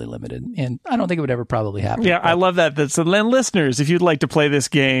be fairly limited. And I don't think it would ever probably happen. Yeah, I love that. So then listeners, if you'd like to play this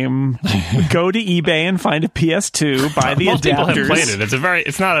game, go to eBay and find a PS2, buy the Most adapters. People have played it.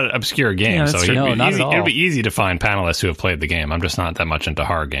 It's not an obscure game, Yeah, so it'd be easy to find panelists who have played the game. I'm just not that much into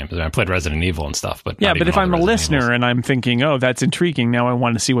horror games. I played Resident Evil and stuff, but yeah, but if I'm a listener and I'm thinking, oh, that's intriguing, now I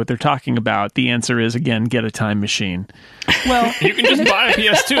want to see what they're talking about, the answer is, again, get a time machine. Well, you can just buy a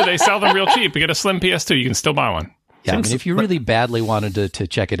PS2. They sell them real cheap. You get a slim PS2, you can still buy one. Yeah, if you really badly wanted to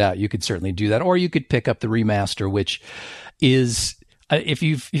check it out, you could certainly do that, or you could pick up the remaster, which is if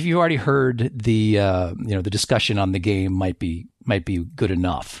you've already heard the the discussion on the game might be good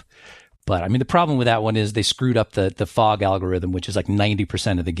enough. But the problem with that one is they screwed up the fog algorithm, which is like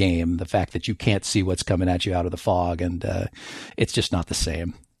 90% of the game. The fact that you can't see what's coming at you out of the fog, and it's just not the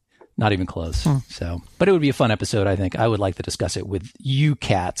same. Not even close. So, but it would be a fun episode, I think. I would like to discuss it with you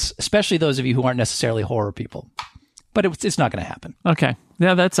cats, especially those of you who aren't necessarily horror people. But it's not going to happen. Okay.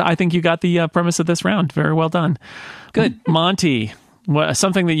 Yeah, I think you got the premise of this round. Very well done. Good. Monty,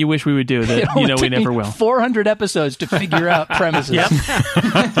 something that you wish we would do that we never will. 400 episodes to figure out premises. Yep.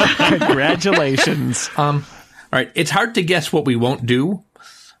 Congratulations. All right. It's hard to guess what we won't do.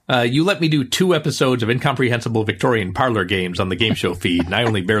 You let me do 2 episodes of incomprehensible Victorian parlor games on the game show feed, and I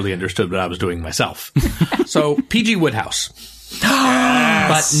only barely understood what I was doing myself. So, P.G. Wodehouse.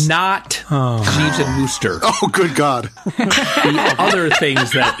 Yes. But not Jeeves and Wooster. Oh, good God. The other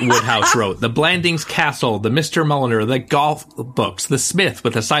things that Wodehouse wrote. The Blandings Castle, the Mr. Mulliner, the golf books, the Smith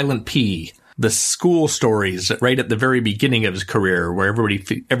with a silent P. The school stories right at the very beginning of his career where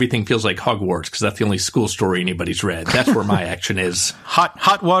everything feels like Hogwarts because that's the only school story anybody's read. That's where my action is.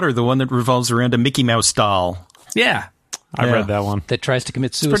 Hot Water, the one that revolves around a Mickey Mouse doll. Yeah. I read that one. That tries to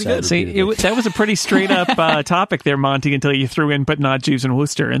commit suicide. See, that was a pretty straight up topic there, Monty, until you threw in, but not Jeeves and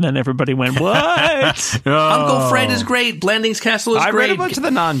Wooster, and then everybody went, what? Uncle Fred is great. Blandings Castle is great. I read a bunch of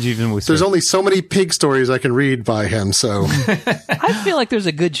the non-Jeeves and Wooster. There's only so many pig stories I can read by him, so. I feel like there's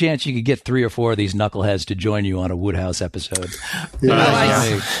a good chance you could get 3 or 4 of these knuckleheads to join you on a Woodhouse episode.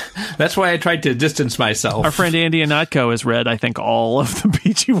 That's why I tried to distance myself. Our friend Andy Anatko has read, I think, all of the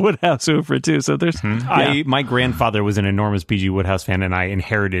P.G. Wodehouse oeuvre, too, so there's... My grandfather was an enormous P.G. Wodehouse fan, and I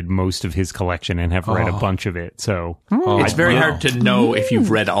inherited most of his collection and have read a bunch of it. So it's very hard to know if you've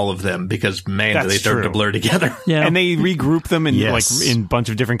read all of them because, man, do they start to blur together. Yeah. And they regroup them in in a bunch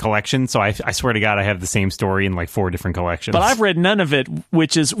of different collections. So I swear to God, I have the same story in like 4 different collections. But I've read none of it,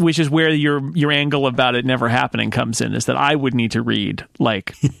 which is where your angle about it never happening comes in, is that I would need to read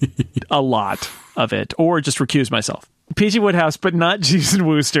like a lot of it or just recuse myself. PG Woodhouse, but not Jason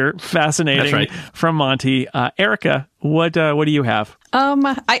Wooster. Fascinating. That's right. From Monty. Erica, what do you have?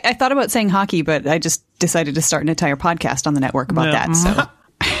 I thought about saying hockey, but I just decided to start an entire podcast on the network about that. So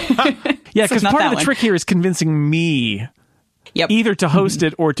yeah, because So not part that of the one. trick here is convincing me Yep. either to host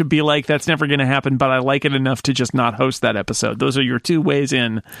it or to be like, that's never going to happen, but I like it enough to just not host that episode. Those are your two ways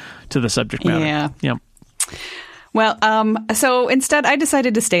in to the subject matter. Yeah. Yep. Well, so instead I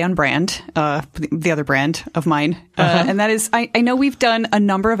decided to stay on brand, the other brand of mine. And that is, I know we've done a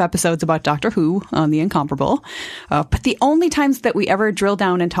number of episodes about Doctor Who on The Incomparable, but the only times that we ever drill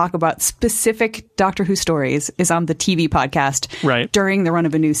down and talk about specific Doctor Who stories is on the TV podcast Right. during the run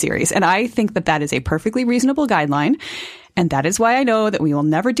of a new series. And I think that that is a perfectly reasonable guideline. And that is why I know that we will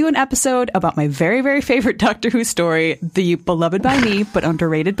never do an episode about my very, very favorite Doctor Who story, the beloved by me, but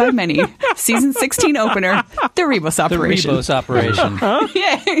underrated by many, season 16 opener, The Rebus The Operation. Rebus Operation.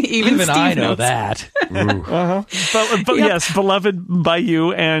 Yeah, even Steve I know knows. that. But yes, beloved by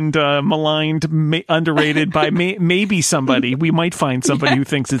you and maligned, underrated by maybe somebody. We might find somebody who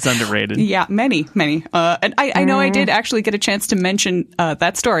thinks it's underrated. Yeah, many. And I know I did actually get a chance to mention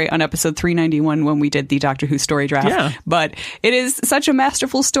that story on episode 391 when we did the Doctor Who story draft. Yeah. But it is such a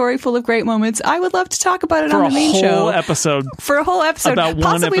masterful story full of great moments. I would love to talk about it For on a the main whole show. episode. For a whole episode. About one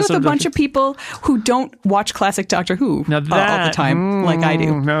possibly episode with a of bunch of people who don't watch classic Doctor Who Now all the that, time, like I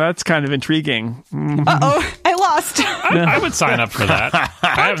do. Now that's kind of intriguing. Uh-oh, I lost. I would sign up for that. I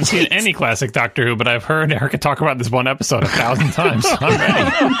haven't seen any classic Doctor Who, but I've heard Erica talk about this one episode 1,000 times. So I'm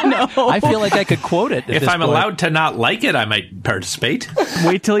ready. I feel like I could quote it. at If this I'm point. allowed to not like it, I might participate.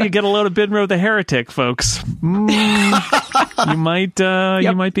 Wait till you get a load of Binro the Heretic, folks. You might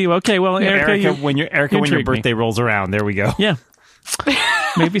be okay. Well, Erica, When your intrigued me. birthday rolls around, there we go. Yeah,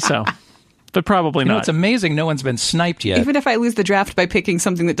 maybe so, but probably You know, not. it's amazing no one's been sniped yet. Even if I lose the draft by picking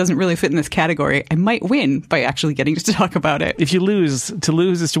something that doesn't really fit in this category, I might win by actually getting to talk about it. If you lose, to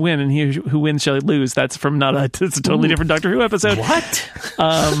lose is to win, and he who wins shall lose. That's from not a. It's a totally different Doctor Who episode. What?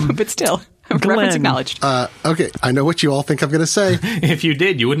 But still, reference Glenn. acknowledged. Okay, I know what you all think I'm going to say. If you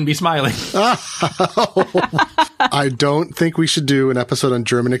did, you wouldn't be smiling. I don't think we should do an episode on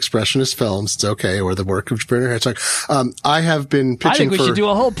German expressionist films. It's okay, or the work of Werner Herzog. I have been pitching I think we for. should do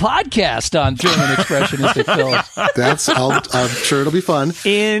a whole podcast on German expressionistic films. I'm sure it'll be fun.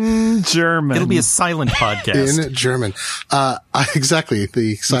 In German, It'll be a silent podcast. In German. Exactly.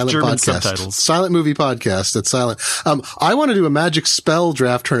 The silent German podcast. subtitles. Silent movie podcast. That's silent. I want to do a magic spell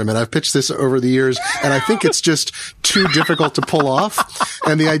draft tournament. I've pitched this over the years, and I think it's just too difficult to pull off.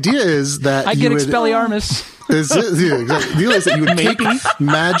 And the idea is that I you get would, Expelliarmus. exactly. The deal is that you would take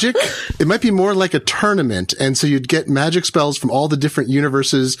magic. It might be more like a tournament. And so you'd get magic spells from all the different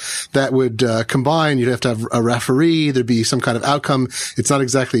universes that would combine. You'd have to have a referee. There'd be some kind of outcome. It's not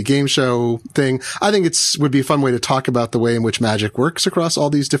exactly a game show thing. I think would be a fun way to talk about the way in which magic works across all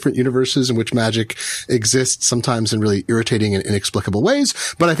these different universes, in which magic exists sometimes in really irritating and inexplicable ways.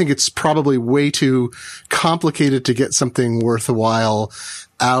 But I think it's probably way too complicated to get something worthwhile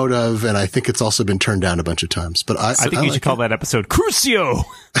out of, and I think it's also been turned down a bunch of times. But I think you like should call that episode Crucio.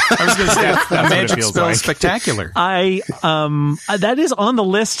 I was going to say, That's what it Magic feels Spell like. Spectacular. that is on the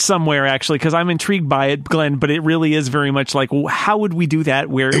list somewhere actually, because I'm intrigued by it, Glenn. But it really is very much like, how would we do that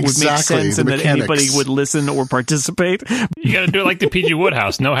where it would make Exactly, sense the and that mechanics. anybody would listen or participate? You got to do it like the PG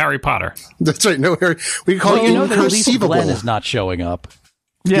Woodhouse. No Harry Potter. That's right. No, Harry. We can call Well, it you know that at least inconceivable. Glenn is not showing up.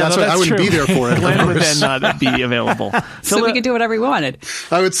 Yeah, that's right. I wouldn't true. be there for it, of Glenn would course. then not be available. So we could do whatever we wanted.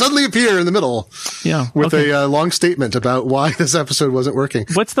 I would suddenly appear in the middle Yeah, with okay. a long statement about why this episode wasn't working.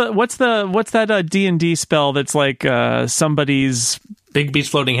 What's that D&D spell that's like somebody's? Big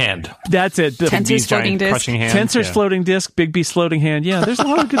Beast Floating Hand. That's it. The Tensor's These giant floating disc. crushing hands. Tensor's yeah. floating disc, Big Beast floating hand. Yeah, there's a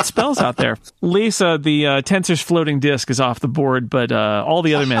lot of good spells out there. Lisa, the Tensor's floating disc is off the board, but all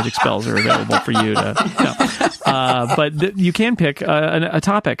the other magic spells are available for you to. But you can pick a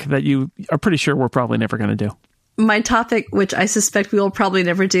topic that you are pretty sure we're probably never going to do. My topic, which I suspect we will probably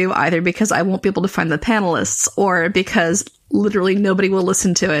never do, either because I won't be able to find the panelists or because literally nobody will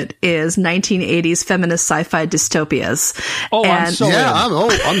listen to it, is 1980s feminist sci-fi dystopias. Oh, I'm so Yeah, in.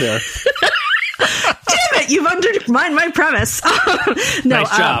 I'm there. Damn it, you've undermined my premise. No,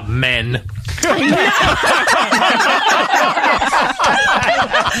 Nice job, men.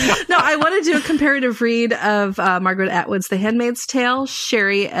 No, I want to do a comparative read of Margaret Atwood's The Handmaid's Tale,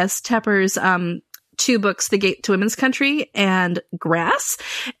 Sherry S. Tepper's two books, The Gate to Women's Country and Grass,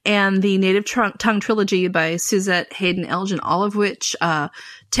 and the Native Tongue Trilogy by Suzette Hayden Elgin, all of which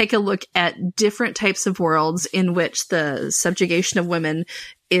take a look at different types of worlds in which the subjugation of women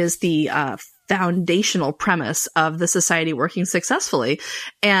is the foundational premise of the society working successfully,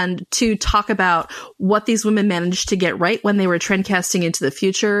 and to talk about what these women managed to get right when they were trend casting into the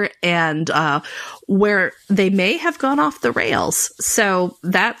future, and where they may have gone off the rails. So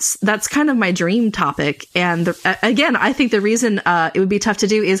that's kind of my dream topic. And again, I think the reason it would be tough to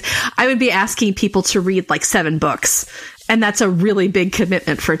do is I would be asking people to read like 7 books. And that's a really big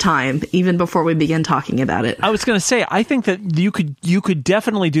commitment for time, even before we begin talking about it. I was going to say, I think that you could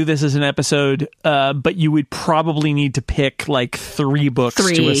definitely do this as an episode, but you would probably need to pick like 3 books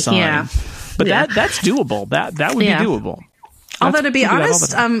to assign. Yeah. But that's doable. That would be doable. Although, to be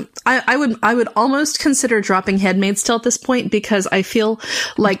honest, I would almost consider dropping Handmaid's Tale at this point, because I feel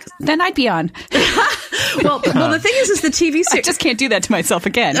like then I'd be on. well, the thing is the TV series. I just can't do that to myself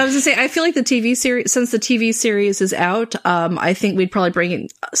again. I was going to say, I feel like the TV series, since the TV series is out, I think we'd probably bring in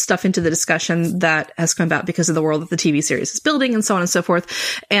stuff into the discussion that has come about because of the world that the TV series is building, and so on and so forth.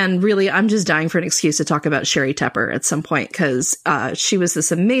 And really, I'm just dying for an excuse to talk about Sherry Tepper at some point, because she was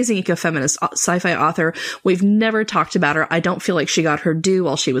this amazing ecofeminist sci-fi author. We've never talked about her. I don't feel like she got her due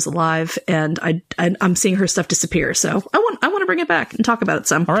while she was alive, and I'm seeing her stuff disappear. So I want to bring it back and talk about it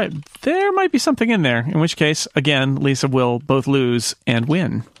some. All right, there might be something in there. In which case, again, Lisa will both lose and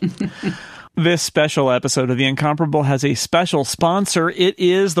win. This special episode of The Incomparable has a special sponsor. It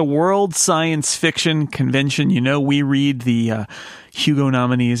is the World Science Fiction Convention. You know, we read the Hugo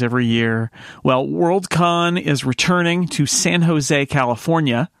nominees every year. Well, WorldCon is returning to San Jose,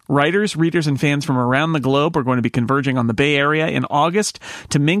 California. Writers, readers, and fans from around the globe are going to be converging on the Bay Area in August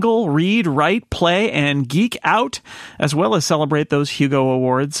to mingle, read, write, play, and geek out, as well as celebrate those Hugo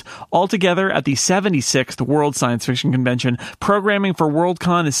Awards. All together at the 76th World Science Fiction Convention. Programming for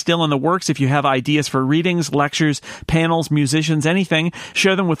WorldCon is still in the works. If you have ideas for readings, lectures, panels, musicians, anything,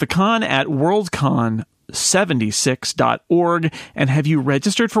 share them with the con at WorldCon76.org. And have you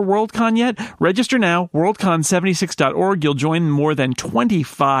registered for WorldCon yet? Register now, worldcon76.org. You'll join more than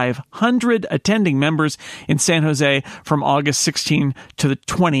 2,500 attending members in San Jose from August 16 to the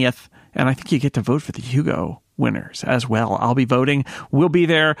 20th. And I think you get to vote for the Hugo winners as well. I'll be voting. We'll be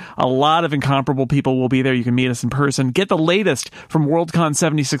there. A lot of incomparable people will be there. You can meet us in person. Get the latest from WorldCon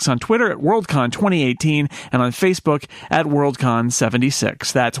 76 on Twitter at WorldCon 2018 and on Facebook at WorldCon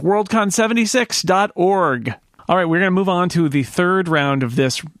 76. That's worldcon76.org. All right, we're going to move on to the third round of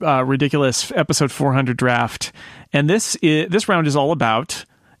this ridiculous episode 400 draft. And this round is all about,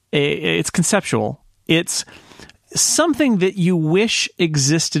 it's conceptual. It's something that you wish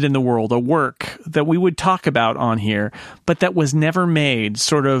existed in the world, a work that we would talk about on here, but that was never made,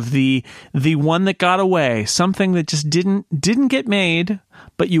 sort of the one that got away, something that just didn't get made,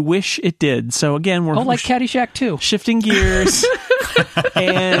 but you wish it did. So again, we're like Caddyshack 2. Shifting gears.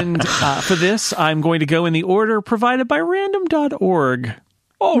 And for this, I'm going to go in the order provided by random.org.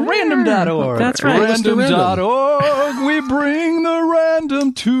 Oh, random.org. That's right. Random.org. We bring the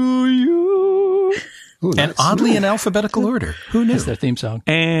random to you. Ooh, and oddly in alphabetical order. Who knew? That's their theme song.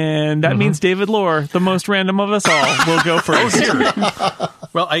 And that means David Lohr, the most random of us all, will go first.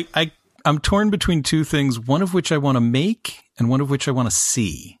 Well, I'm torn between 2 things, one of which I want to make and one of which I want to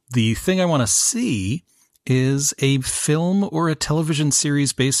see. The thing I want to see is a film or a television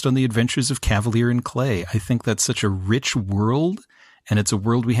series based on the adventures of Cavalier and Clay. I think that's such a rich world, and it's a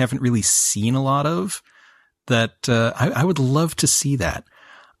world we haven't really seen a lot of, that I would love to see that.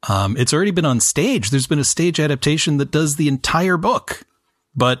 It's already been on stage. There's been a stage adaptation that does the entire book,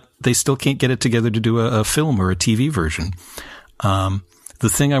 but they still can't get it together to do a film or a TV version. The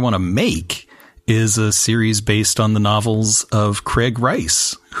thing I want to make is a series based on the novels of Craig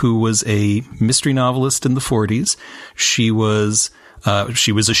Rice, who was a mystery novelist in the 40s. She was a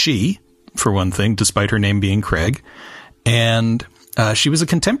she, for one thing, despite her name being Craig. And she was a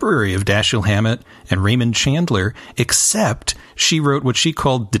contemporary of Dashiell Hammett and Raymond Chandler, except she wrote what she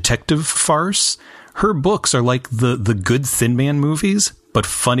called detective farce. Her books are like the good Thin Man movies, but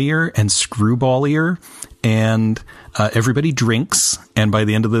funnier and screwballier. And everybody drinks, and by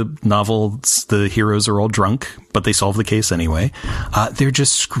the end of the novel, the heroes are all drunk, but they solve the case anyway. They're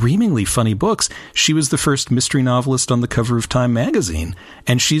just screamingly funny books. She was the first mystery novelist on the cover of Time magazine,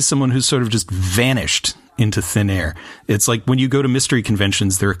 and she's someone who's sort of just vanished into thin air. It's like when you go to mystery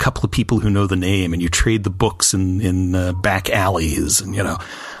conventions, there are a couple of people who know the name, and you trade the books in back alleys, and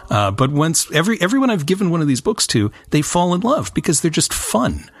but once everyone I've given one of these books to, they fall in love because they're just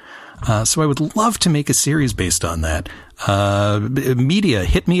fun. So I would love to make a series based on that. Media,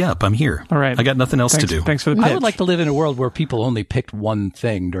 hit me up. I'm here. All right. I got nothing else to do. Thanks for the pitch. I would like to live in a world where people only picked one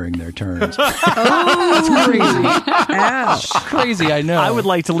thing during their turns. That's crazy. Crazy, I know. I would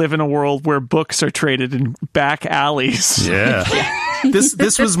like to live in a world where books are traded in back alleys. Yeah.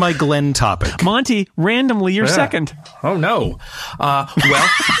 This was my Glenn topic. Monty, randomly, you're second. Oh, no. Well,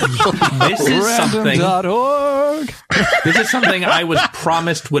 this is something... Random.org. This is something I was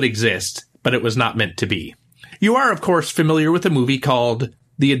promised would exist, but it was not meant to be. You are, of course, familiar with a movie called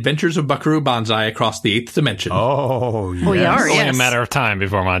The Adventures of Buckaroo Banzai Across the Eighth Dimension. Oh, yes. We are, It's only yes. a matter of time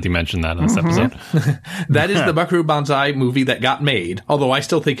before Monty mentioned that in this episode. That is the Buckaroo Banzai movie that got made, although I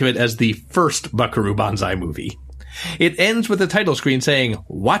still think of it as the first Buckaroo Banzai movie. It ends with a title screen saying,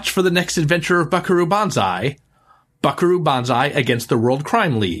 "Watch for the next adventure of Buckaroo Banzai. Buckaroo Banzai against the World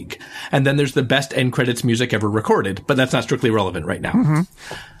Crime League." And then there's the best end credits music ever recorded, but that's not strictly relevant right now.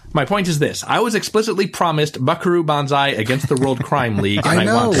 My point is this. I was explicitly promised Buckaroo Banzai against the World Crime League, and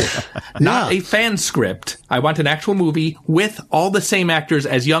I wanted not a fan script. I want an actual movie with all the same actors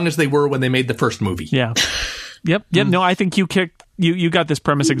as young as they were when they made the first movie. Yeah. Yep. No, I think you got this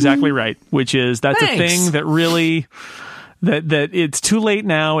premise exactly right, which is that's Thanks. a thing that really that it's too late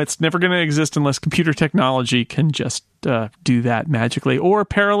now. It's never going to exist unless computer technology can just do that magically, or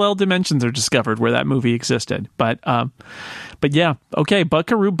parallel dimensions are discovered where that movie existed. But yeah, okay.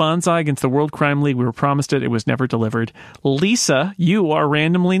 Buckaroo Banzai against the World Crime League. We were promised it. It was never delivered. Lisa, you are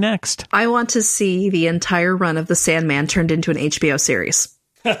randomly next. I want to see the entire run of The Sandman turned into an HBO series.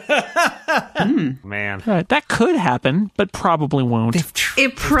 Man. That could happen, but probably won't.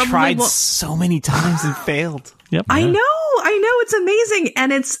 It probably Tried won't. so many times and failed. Yep. I know, it's amazing,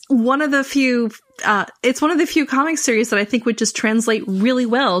 and it's one of the few. It's one of the few comic series that I think would just translate really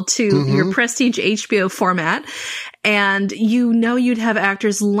well to your prestige HBO format. And you'd have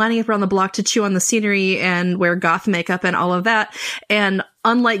actors lining up around the block to chew on the scenery and wear goth makeup and all of that. And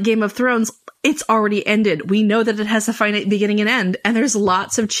unlike Game of Thrones, it's already ended. We know that it has a finite beginning and end, and there's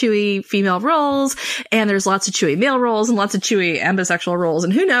lots of chewy female roles, and there's lots of chewy male roles, and lots of chewy ambisexual roles,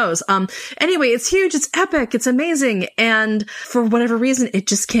 and who knows? Anyway, it's huge, it's epic, it's amazing, and for whatever reason, it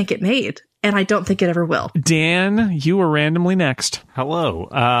just can't get made. And I don't think it ever will. Dan, you are randomly next. Hello.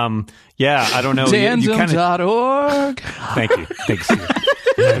 Yeah, I don't know. Danzum.org. Thank you. Thanks.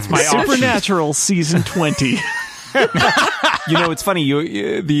 That's my Supernatural season 20. It's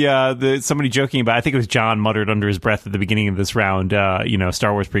funny. Somebody joking about. I think it was John muttered under his breath at the beginning of this round.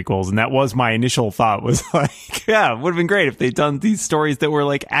 Star Wars prequels, and that was my initial thought. Was like, yeah, it would have been great if they'd done these stories that were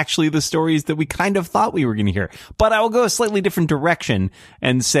like actually the stories that we kind of thought we were going to hear. But I will go a slightly different direction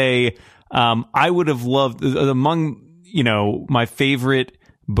and say, I would have loved among my favorite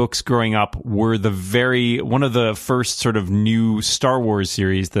books growing up were one of the first sort of new Star Wars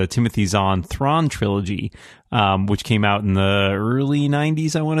series, the Timothy Zahn Thrawn trilogy, which came out in the early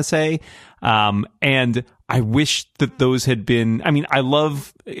 90s, I want to say. And I wish that those had been, I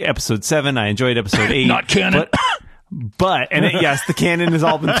love episode 7. I enjoyed episode 8. Not canon. But yes, the canon has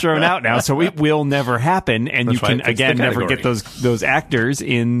all been thrown out now, so it will never happen. And That's you can, right. It's again, the never get those actors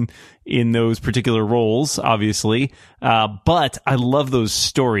in those particular roles, obviously. But I love those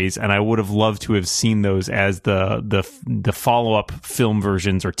stories, and I would have loved to have seen those as the follow-up film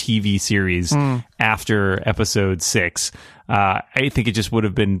versions or TV series after episode 6. I think it just would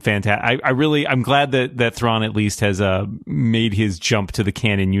have been fantastic. I'm glad that Thrawn at least has made his jump to the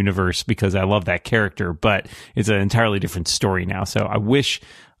canon universe, because I love that character, but it's an entirely different story now. So I wish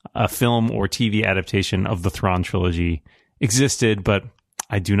a film or TV adaptation of the Thrawn trilogy existed, but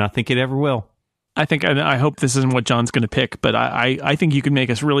I do not think it ever will. I think, and I hope this isn't what John's going to pick, but I think you can make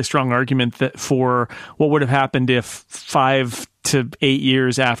a really strong argument that for what would have happened if 5 to 8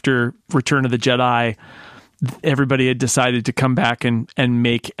 years after Return of the Jedi, everybody had decided to come back and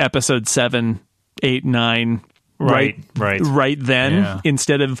make episode 7, 8, 9 right then,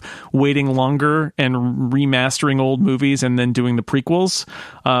 instead of waiting longer and remastering old movies and then doing the prequels.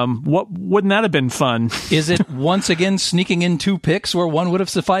 Wouldn't that have been fun? Is it once again sneaking in 2 picks where one would have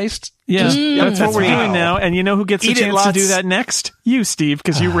sufficed? Yeah, that's what we're doing now. And you know who gets a chance to do that next? You, Steve,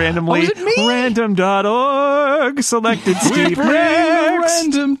 because you randomly random.org selected Steve.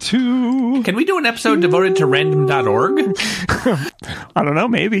 Random 2. Can we do an episode devoted to random.org? I don't know,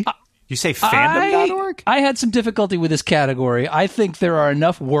 maybe. You say fandom.org? I had some difficulty with this category. I think there are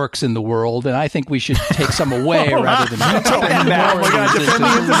enough works in the world, and I think we should take some away rather than take them back. Oh my God, defend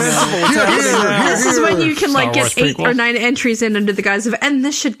the indefensible. This is when you can Star get Wars 8 prequels. or 9 entries in under the guise of, and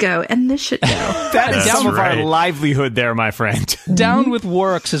this should go, and this should go. That is some of our livelihood there, my friend. Down with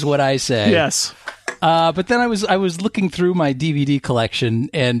works is what I say. Yes. But then I was looking through my DVD collection,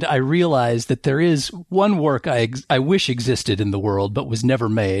 and I realized that there is one work I wish existed in the world but was never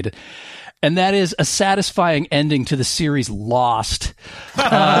made. And that is a satisfying ending to the series Lost.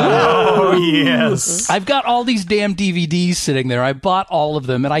 Oh, yes. I've got all these damn DVDs sitting there. I bought all of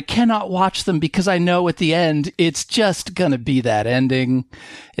them, and I cannot watch them because I know at the end it's just going to be that ending.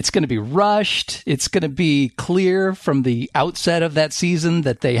 It's going to be rushed. It's going to be clear from the outset of that season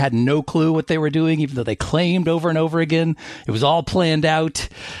that they had no clue what they were doing, even though they claimed over and over again it was all planned out.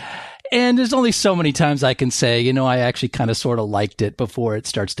 And there's only so many times I can say, I actually kind of sort of liked it before it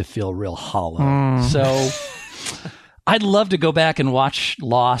starts to feel real hollow. So I'd love to go back and watch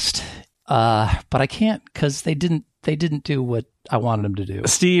Lost, but I can't because they didn't do what I wanted them to do.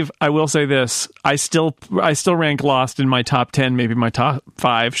 Steve, I will say this. I still rank Lost in my top 10, maybe my top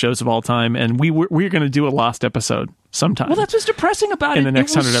 5 shows of all time. And we're going to do a Lost episode sometime. Well, that's what's depressing about in it. the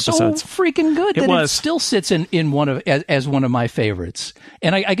next 100 episodes. So freaking good that it still sits in one of as one of my favorites.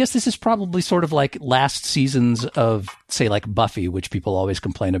 And I guess this is probably sort of like last seasons of, say, like Buffy, which people always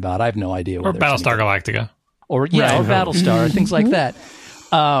complain about. I have no idea. Or Battlestar Galactica. Or Battlestar, things like that.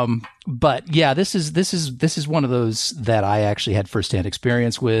 But yeah, this is one of those that I actually had firsthand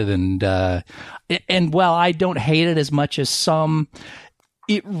experience with, and while I don't hate it as much as some,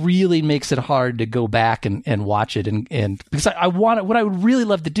 it really makes it hard to go back and watch it, and because I want it, what I would really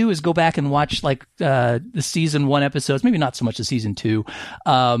love to do is go back and watch like the season 1 episodes, maybe not so much the season 2,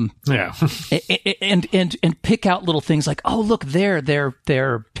 and pick out little things like, oh look,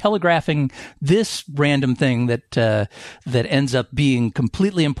 they're telegraphing this random thing that ends up being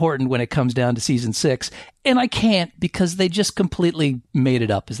completely important when it comes down to season 6. And I can't because they just completely made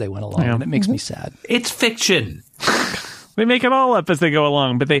it up as they went along, and it makes me sad. It's fiction. They make it all up as they go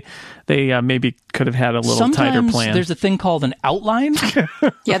along, but they maybe could have had a little tighter plan. There's a thing called an outline.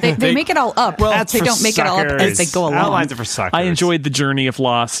 Yeah, they make it all up. Well, they don't make it all up as they go along. Outlines are for suckers. I enjoyed the journey of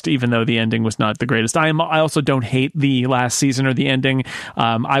Lost, even though the ending was not the greatest. I also don't hate the last season or the ending.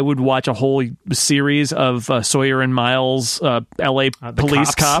 I would watch a whole series of Sawyer and Miles, L.A.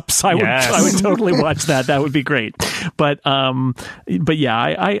 police cops. I would totally watch that. That would be great. But yeah,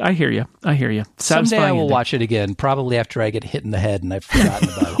 I hear you. Someday I will watch it again, probably after I get hit in the head and I've forgotten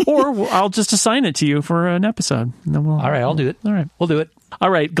about it. Or I'll just assign it to you for an episode. All right, I'll do it. All right, we'll do it. All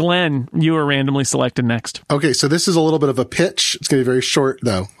right, Glenn, you are randomly selected next. Okay, so this is a little bit of a pitch. It's going to be very short,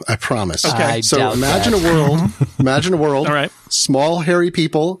 though. I promise. Okay. So imagine a world. All right. Small, hairy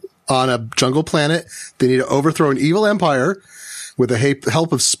people on a jungle planet. They need to overthrow an evil empire with the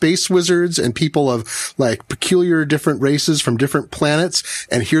help of space wizards and people of like peculiar different races from different planets.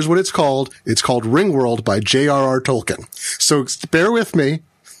 And here's what it's called. It's called Ringworld by J.R.R. Tolkien. So bear with me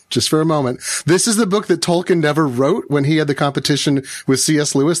just for a moment. This is the book that Tolkien never wrote when he had the competition with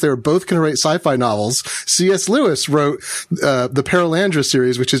C.S. Lewis. They were both going to write sci-fi novels. C.S. Lewis wrote the Paralandra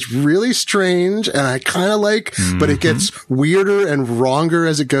series, which is really strange and I kind of like, but it gets weirder and wronger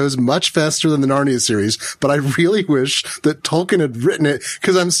as it goes, much faster than the Narnia series. But I really wish that Tolkien had written it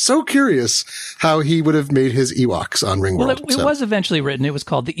because I'm so curious how he would have made his Ewoks on Ringworld. Well, it was eventually written. It was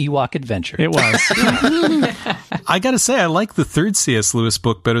called The Ewok Adventure. It was. I got to say, I like the third C.S. Lewis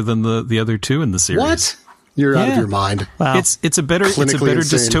book better than the other two in the series. What? You're out of your mind. Wow. It's a better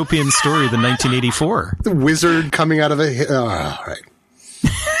dystopian story than 1984. The wizard coming out of a all right.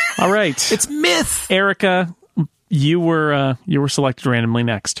 All right. It's myth. Erica, you were selected randomly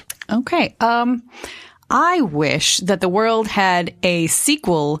next. Okay. I wish that the world had a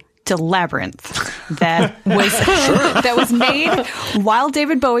sequel to Labyrinth that was made while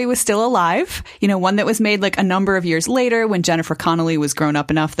David Bowie was still alive. One that was made like a number of years later when Jennifer Connelly was grown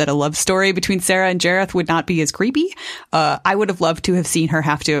up enough that a love story between Sarah and Jareth would not be as creepy. I would have loved to have seen her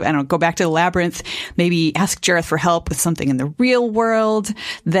have to, go back to the Labyrinth, maybe ask Jareth for help with something in the real world.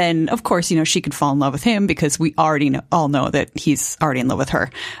 Then, of course, she could fall in love with him because we already all know that he's already in love with her.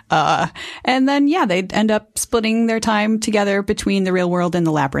 And then, they'd end up splitting their time together between the real world and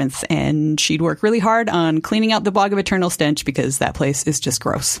the Labyrinth. And she'd work really hard on cleaning out the Bog of Eternal Stench because that place is just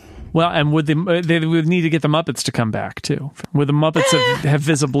gross. Well, and they would need to get the Muppets to come back, too. Would the Muppets have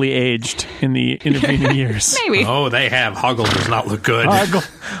visibly aged in the intervening years? Maybe. Oh, they have. Hoggle does not look good.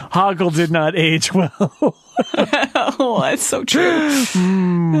 Hoggle did not age well. Oh, that's so true.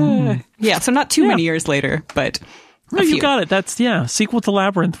 So not too many years later, but... No, you got it. That's, sequel to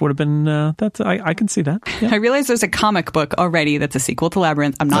Labyrinth would have been, I can see that. Yeah. I realize there's a comic book already that's a sequel to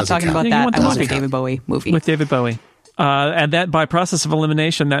Labyrinth. I'm not talking about that. I want a David Bowie movie. With David Bowie. And that by process of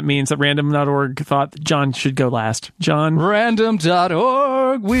elimination, that means that random.org thought John should go last. John?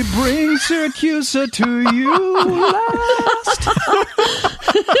 Random.org, we bring Syracuse to you last.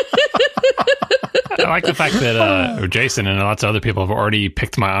 I like the fact that Jason and lots of other people have already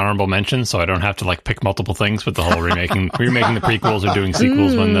picked my honorable mentions, so I don't have to like pick multiple things with the whole remaking the prequels or doing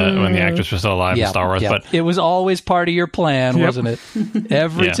sequels when the actors were still alive in Star Wars. But it was always part of your plan, wasn't it?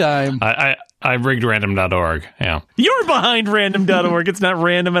 Every time. I rigged random.org. Yeah. You're behind random.org. It's not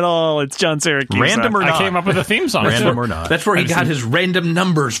random at all. It's John Syracuse. Random or not. I came up with a for random or not. That's where he got his random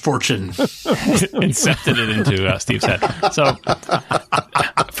numbers fortune. Incepted it into Steve's head. So,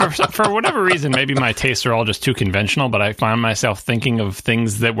 for whatever reason, maybe my tastes are all just too conventional, but I find myself thinking of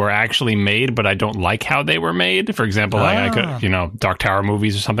things that were actually made, but I don't like how they were made. For example, I could, Dark Tower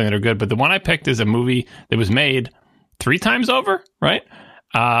movies or something that are good, but the one I picked is a movie that was made 3 times over, right?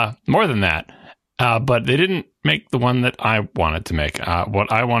 More than that. But they didn't make the one that I wanted to make.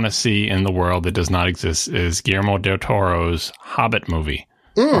 What I want to see in the world that does not exist is Guillermo del Toro's Hobbit movie.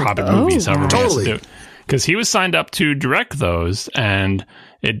 Or Hobbit movies, however he has to do. Because he was signed up to direct those, and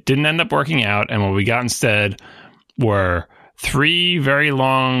it didn't end up working out. And what we got instead were 3 very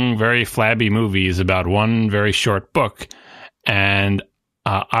long, very flabby movies about one very short book. And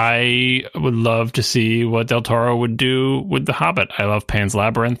I would love to see what Del Toro would do with The Hobbit. I love Pan's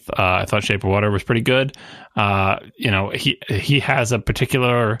Labyrinth. I thought Shape of Water was pretty good. He has a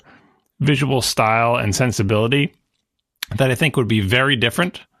particular visual style and sensibility that I think would be very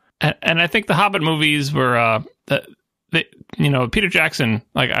different. And I think the Hobbit movies were, Peter Jackson,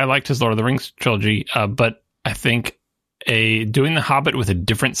 like I liked his Lord of the Rings trilogy, but I think doing The Hobbit with a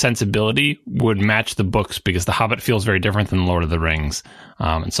different sensibility would match the books because The Hobbit feels very different than Lord of the Rings.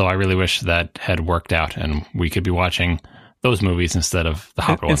 And so I really wish that had worked out and we could be watching those movies instead of The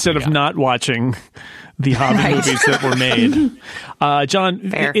Hobbit. Instead of not watching the Hobbit movies that were made. John,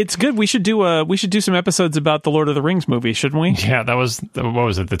 it's good. We should do some episodes about the Lord of the Rings movie, shouldn't we? Yeah, that was, what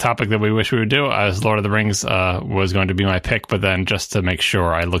was it? The topic that we wish we would do as Lord of the Rings was going to be my pick, but then just to make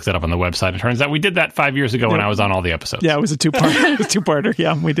sure, I looked it up on the website. It turns out we did that 5 years ago when I was on all the episodes. Yeah, it was a two-parter.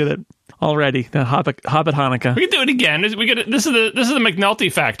 Yeah, we did it already. The Hobbit Hanukkah. We can do it again. This is the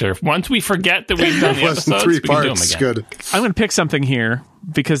McNulty factor. Once we forget that we've done the episodes, 3 we parts. can do them again. Good. I'm going to pick something here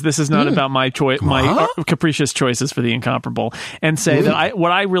because this is not about my capricious choices for the incomparable, and say that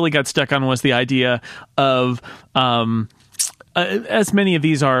what I really got stuck on was the idea of as many of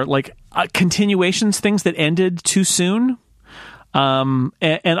these are like continuations, things that ended too soon. And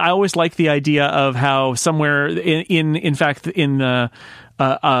I always like the idea of how somewhere in fact in a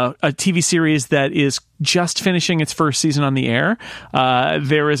TV series that is just finishing its first season on the air,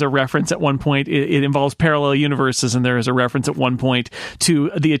 there is a reference at one point. It involves parallel universes, and there is a reference at one point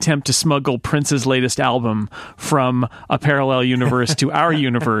to the attempt to smuggle Prince's latest album from a parallel universe to our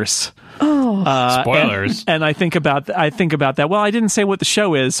universe. Spoilers. And I think about that. Well, I didn't say what the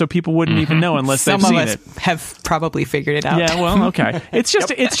show is, so people wouldn't even know unless they've seen it. Some of us have probably figured it out. Yeah, well, okay. It's just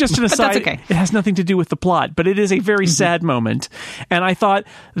an aside. Okay. It has nothing to do with the plot, but it is a very sad moment. And I thought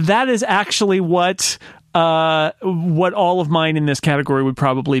that is actually what all of mine in this category would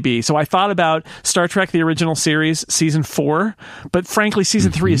probably be. So I thought about Star Trek, the original series, season 4, but frankly,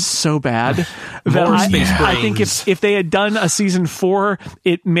 season 3 is so bad that I think if they had done a season 4,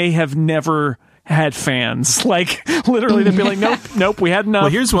 it may have never had fans. Like, literally, they'd be like, nope, we had enough.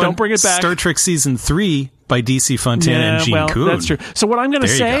 Well, here's one. Don't bring it back. Star Trek season 3 by DC Fontana and Gene Kuhn. That's true. So what I'm going to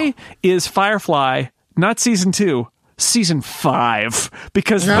say is Firefly, not season 2. Season 5,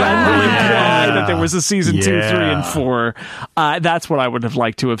 because that really implied that there was a season 2, 3, and 4. That's what I would have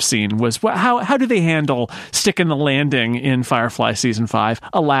liked to have seen, was how do they handle sticking the landing in Firefly season 5?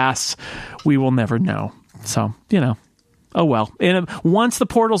 Alas, we will never know. So, oh well. And once the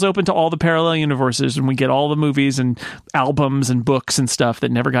portal's open to all the parallel universes and we get all the movies and albums and books and stuff that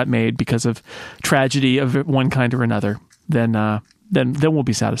never got made because of tragedy of one kind or another, then we'll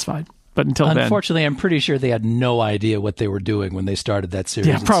be satisfied. But unfortunately, I'm pretty sure they had no idea what they were doing when they started that series.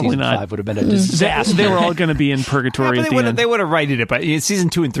 Yeah, probably season not. 5 would have been a disaster. They were all going to be in purgatory at the end. They would have righted it, but season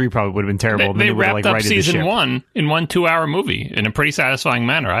 2 and 3 probably would have been terrible. They wrapped up season 1 in one 2-hour movie in a pretty satisfying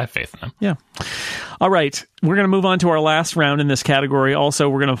manner. I have faith in them. Yeah. All right. We're going to move on to our last round in this category. Also,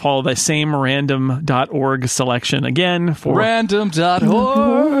 we're going to follow the same random.org selection again for random.org.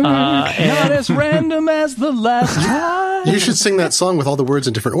 Not as random as the last time. You should sing that song with all the words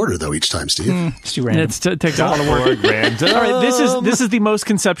in different order, though, each time, Steve. It's too random. It takes a lot of work. Random. All right, this is the most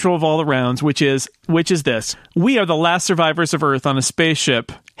conceptual of all the rounds, which is this. We are the last survivors of Earth on a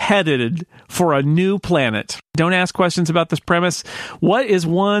spaceship headed for a new planet. Don't ask questions about this premise. What is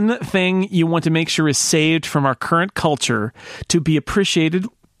one thing you want to make sure is saved from our current culture to be appreciated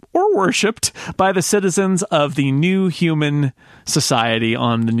or worshipped by the citizens of the new human society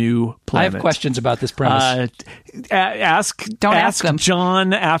on the new planet. I have questions about this premise. Ask them.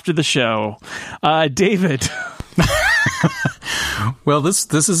 John after the show. David. Well, this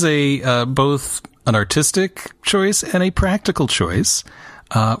is a both an artistic choice and a practical choice.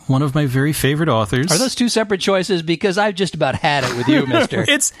 One of my very favorite authors. Are those two separate choices? Because I've just about had it with you, mister.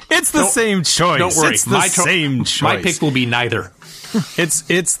 It's the same choice. Don't worry. It's the same choice. My pick will be neither.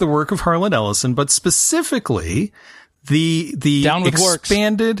 It's the work of Harlan Ellison, but specifically the Down with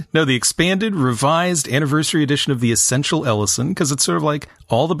expanded, the expanded revised anniversary edition of the Essential Ellison, because it's sort of like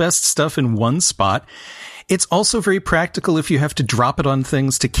all the best stuff in one spot. It's also very practical if you have to drop it on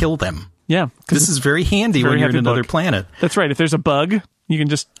things to kill them. Yeah. This is very handy when you're in another planet. That's right. If there's a bug, you can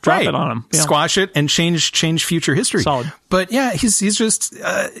just drop it on them. Yeah. Squash it and change future history. Solid. But yeah, he's just,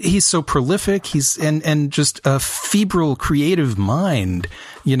 he's so prolific. And just a febrile creative mind.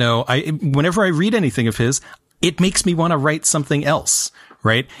 You know, whenever I read anything of his, it makes me want to write something else.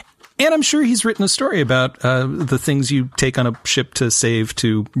 Right. And I'm sure he's written a story about the things you take on a ship to save,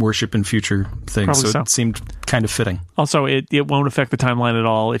 to worship in future things. Probably so. It seemed kind of fitting. Also, it won't affect the timeline at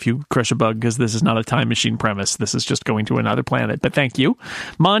all if you crush a bug, because this is not a time machine premise. This is just going to another planet. But thank you.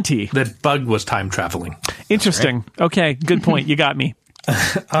 Monty. The bug was time traveling. Interesting. Right. Okay, good point. You got me.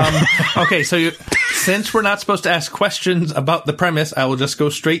 Okay, so since we're not supposed to ask questions about the premise, I will just go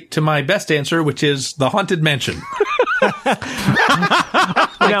straight to my best answer, which is the Haunted Mansion.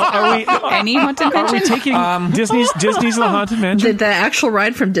 Now, are we any Haunted Mansion? Are we taking Disney's The Haunted Mansion? The actual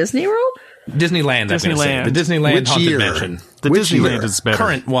ride from Disney World? Disneyland. The Disneyland Which Haunted year? Mansion. The Disneyland is better.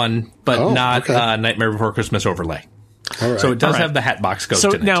 Current one, but not Nightmare Before Christmas overlay. All right. So it does have the Hatbox Ghost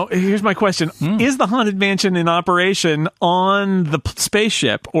in it. Now, here's my question. Is the Haunted Mansion in operation on the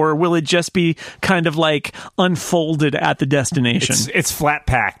spaceship, or will it just be kind of like unfolded at the destination? It's flat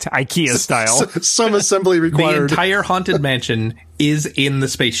packed, IKEA style. Some assembly The required. entire Haunted Mansion is in the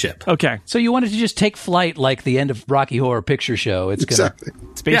spaceship. Okay. So you wanted to just take flight like the end of Rocky Horror Picture Show. It's Exactly.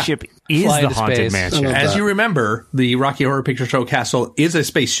 Spaceship is Fly the into Haunted space. Mansion. As you remember, the Rocky Horror Picture Show castle is a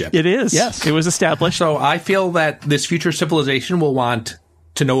spaceship. It is. Yes. It was established. So I feel that this future civilization will want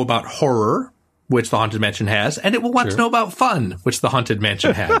to know about horror, which the Haunted Mansion has, and it will want to know about fun, which the Haunted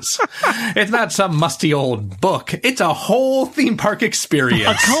Mansion has. It's not some musty old book. It's a whole theme park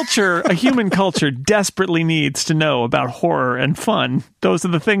experience. A human culture desperately needs to know about horror and fun. Those are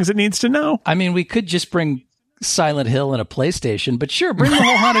the things it needs to know. I mean, we could just bring Silent Hill and a PlayStation, but sure, bring the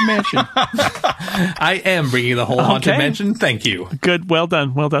whole Haunted Mansion. I am bringing the whole Haunted Mansion. Thank you. Good. Well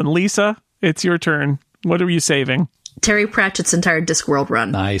done. Well done. Lisa, it's your turn. What are you saving? Terry Pratchett's entire Discworld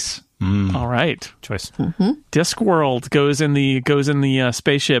run. Nice. All right. Choice. Discworld goes in the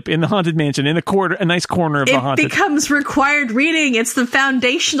spaceship in the Haunted Mansion in a nice corner of the haunted. It becomes required reading. It's the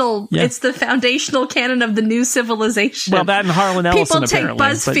foundational. Yeah. It's the foundational canon of the new civilization. Well, that and Harlan Ellison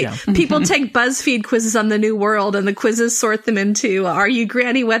apparently. People take BuzzFeed quizzes on the new world, and the quizzes sort them into: Are you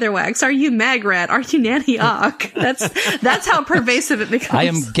Granny Weatherwax? Are you Magrat? Are you Nanny Ock? That's how pervasive it becomes. I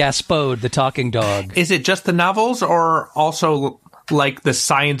am Gaspode, the talking dog. Is it just the novels, or also like the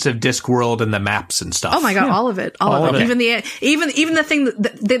science of Discworld and the maps and stuff? Oh my god, all of it, all of it. Okay. Even the thing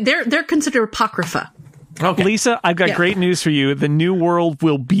that they're considered apocrypha. Okay. Lisa, I've got great news for you. The new world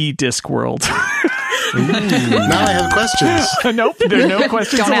will be Discworld. Now I have questions. Nope, there are no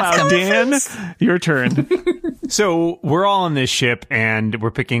questions Don't ask allowed. Dan, your turn. So we're all on this ship, and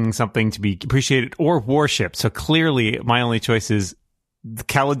we're picking something to be appreciated or worship. So clearly, my only choice is the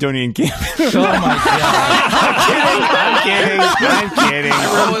Caledonian Gambit. Oh my god! I'm kidding.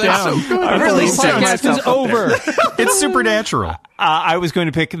 This podcast is over. It's supernatural. I was going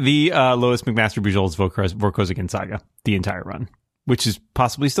to pick the Lois McMaster Bujold's Vorkosigan saga, the entire run, which is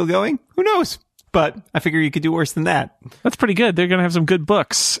possibly still going. Who knows? But I figure you could do worse than that. That's pretty good. They're going to have some good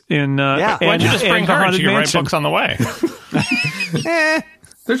books in. Yeah. Why don't you just bring the her? Haunted She can write Mansion. books on the way.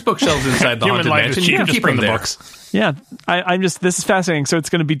 There's bookshelves inside the Human Haunted life is Mansion. cheap. You can Just keep bring them the there. books. Yeah, this is fascinating. So it's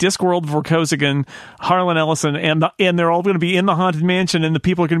going to be Discworld, Vorkosigan, Harlan Ellison, and they're all going to be in the Haunted Mansion, and the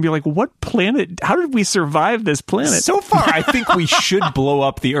people are going to be like, what planet? How did we survive this planet? So far, I think we should blow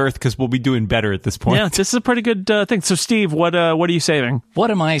up the Earth because we'll be doing better at this point. Yeah, this is a pretty good thing. So Steve, what are you saving? What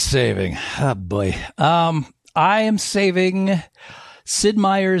am I saving? Oh boy. I am saving Sid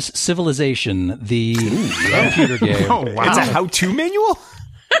Meier's Civilization, the computer game. Oh, wow. It's a how-to manual?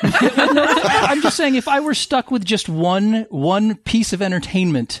 I'm just saying, if I were stuck with just one piece of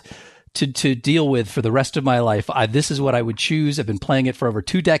entertainment to deal with for the rest of my life. This is what I would choose. I've been playing it for over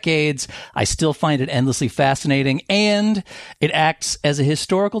 2 decades. I still find it endlessly fascinating, and it acts as a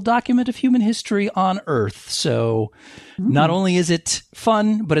historical document of human history on Earth. So not only is it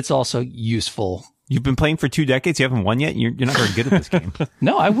fun, but it's also useful. You've been playing for 2 decades. You haven't won yet. You're not very good at this game.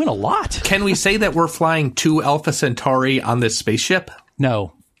 No, I win a lot. Can we say that we're flying 2 Alpha Centauri on this spaceship?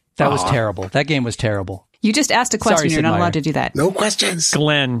 No, that was terrible. That game was terrible. You just asked a question. Sorry, You're Sid not Meier. allowed to do that. No questions.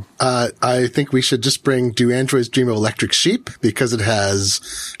 Glenn. I think we should just do androids dream of electric sheep because it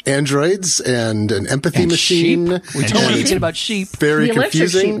has androids and an empathy machine. Sheep. We totally forget about sheep. Very The electric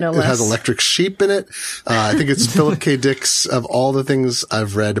confusing. sheep, no It has less. electric sheep in it. I think it's Philip K. Dick's, of all the things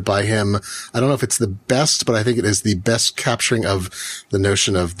I've read by him. I don't know if it's the best, but I think it is the best capturing of the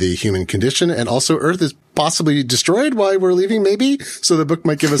notion of the human condition. And also Earth is possibly destroyed while we're leaving, maybe. So the book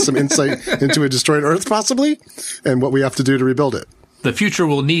might give us some insight into a destroyed Earth, possibly, and what we have to do to rebuild it. The future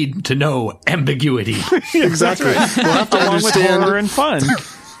will need to know ambiguity. Exactly. We'll have to Along with understand horror and fun.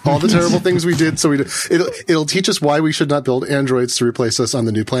 all the terrible things we did. So it'll teach us why we should not build androids to replace us on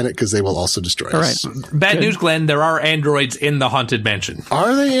the new planet, because they will also destroy us. Right. Bad news, Glenn. There are androids in the Haunted Mansion.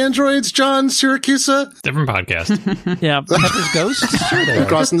 Are they androids, John Syracusa? Different podcast. Yeah. Pepper's Ghosts? Sure they are.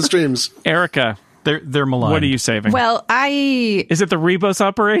 Crossing the streams. Erica, They're maligned. what are you saving? Well, Is it the Rebus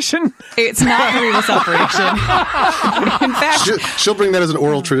operation? it's not a Rebus operation. In fact, She'll bring that as an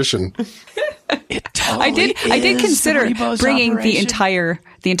oral tradition. I did consider bringing the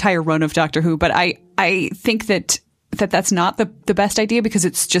entire run of Doctor Who, but I think that's not the best idea because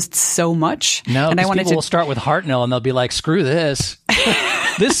it's just so much. No, and I wanted people will start with Hartnell and they'll be like, screw this.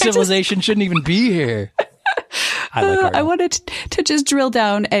 This civilization shouldn't even be here. I wanted to just drill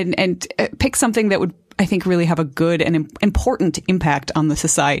down and pick something that would, I think, really have a good and important impact on the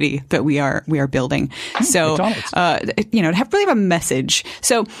society that we are building. So, to really have a message.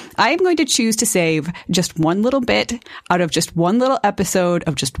 So I am going to choose to save just one little bit out of just one little episode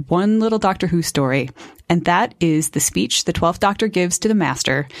of just one little Doctor Who story. And that is the speech the 12th Doctor gives to the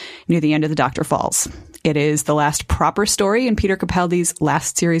Master near the end of the Doctor Falls. It is the last proper story in Peter Capaldi's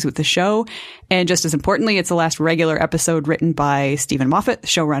last series with the show. And just as importantly, it's the last regular episode written by Stephen Moffat, the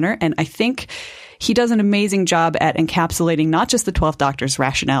showrunner. And I think he does an amazing job at encapsulating not just the 12th Doctor's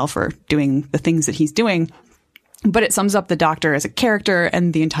rationale for doing the things that he's doing, but it sums up the Doctor as a character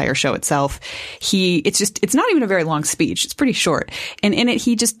and the entire show itself. It's not even a very long speech. It's pretty short. And in it,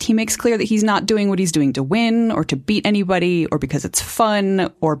 he makes clear that he's not doing what he's doing to win or to beat anybody or because it's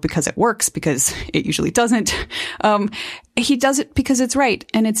fun or because it works, because it usually doesn't. He does it because it's right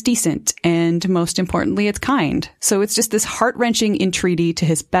and it's decent. And most importantly, it's kind. So it's just this heart-wrenching entreaty to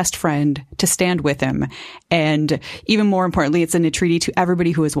his best friend to stand with him. And even more importantly, it's an entreaty to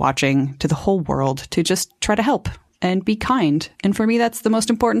everybody who is watching, to the whole world, to just try to help and be kind. And for me, that's the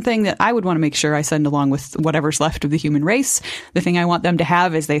most important thing that I would want to make sure I send along with whatever's left of the human race. The thing I want them to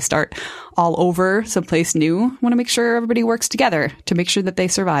have as they start all over someplace new. I want to make sure everybody works together to make sure that they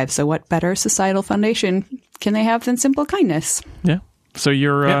survive. So what better societal foundation can they have than simple kindness? Yeah. So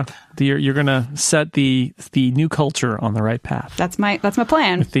you're going to set the new culture on the right path. That's my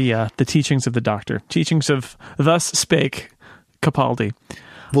plan. With the teachings of the Doctor. Teachings of thus spake Capaldi.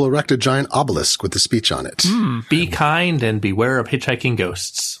 We'll erect a giant obelisk with the speech on it. Be kind and beware of hitchhiking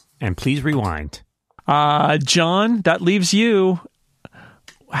ghosts. And please rewind. John, that leaves you.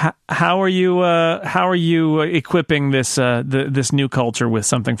 How are you equipping this this new culture with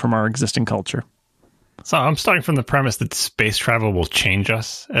something from our existing culture? So I'm starting from the premise that space travel will change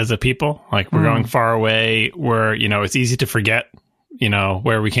us as a people. Like we're going far away where, it's easy to forget,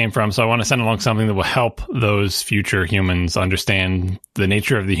 where we came from. So I want to send along something that will help those future humans understand the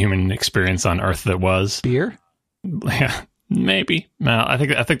nature of the human experience on Earth that was. Beer? Yeah, maybe. No, I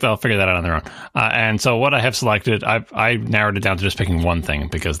think they'll figure that out on their own. And so what I have selected, I narrowed it down to just picking one thing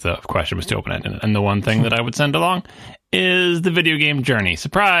because the question was too open-ended. And the one thing that I would send along is the video game Journey.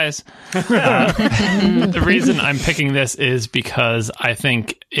 Surprise! The reason I'm picking this is because I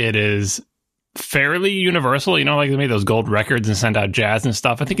think it is fairly universal. Like they made those gold records and send out jazz and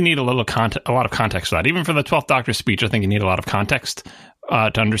stuff. I think you need a lot of context for that. Even for the 12th Doctor speech, I think you need a lot of context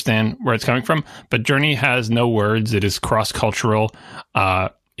to understand where it's coming from. But Journey has no words. It is cross-cultural.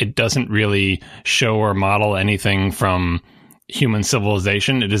 It doesn't really show or model anything from human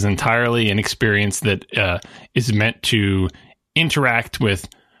civilization. It is entirely an experience that is meant to interact with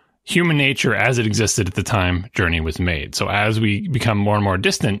human nature as it existed at the time Journey was made. So as we become more and more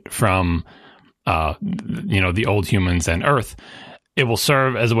distant from the old humans and Earth, it will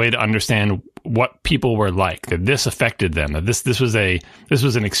serve as a way to understand what people were like, that this affected them, that this was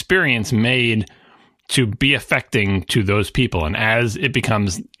an experience made to be affecting to those people. And as it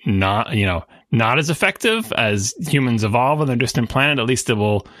becomes not as effective as humans evolve on their distant planet, at least it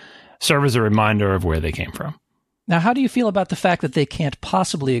will serve as a reminder of where they came from. Now, how do you feel about the fact that they can't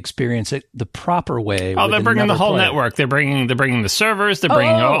possibly experience it the proper way? Oh, they're bringing the whole network. They're bringing the servers. They're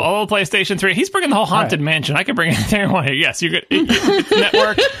bringing all PlayStation 3. He's bringing the whole Haunted Mansion. I can bring anything I want here. Yes, it's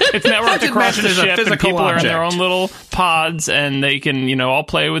network. It's networked across the ship, and people are in their own little pods, and they can all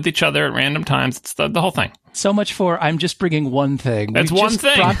play with each other at random times. It's the whole thing. So much for I'm just bringing one thing. That's one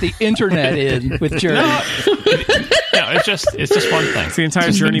thing. Brought the internet in with Journey. No, it's just one thing. It's the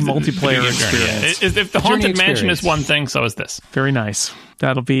entire Journey multiplayer experience. If the Haunted Mansion is one thing, so is this. Very nice.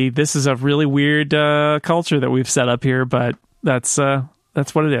 This is a really weird culture that we've set up here, but that's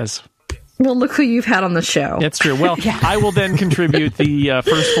what it is. Well, look who you've had on the show. That's true. Well, I will then contribute the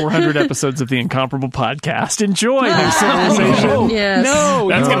first 400 episodes of the Incomparable podcast. Enjoy the civilization. Yes. No,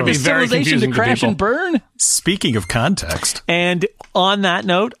 that's going to be very confusing to crash to and burn. Speaking of context. And on that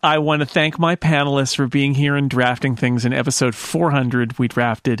note, I want to thank my panelists for being here and drafting things. In episode 400, we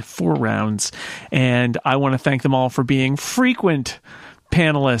drafted 4 rounds. And I want to thank them all for being frequent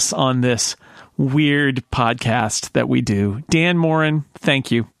panelists on this weird podcast that we do. Dan Morin, thank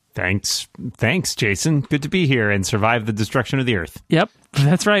you. Thanks, Jason. Good to be here and survive the destruction of the Earth. Yep,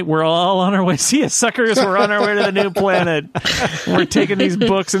 that's right. We're all on our way. See us, suckers. We're on our way to the new planet. We're taking these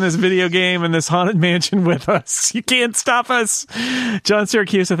books and this video game and this haunted mansion with us. You can't stop us. John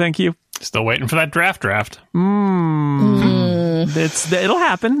Syracuse, thank you. Still waiting for that draft. It'll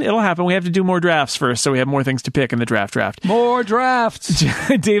happen. It'll happen. We have to do more drafts first, so we have more things to pick in the draft. More drafts.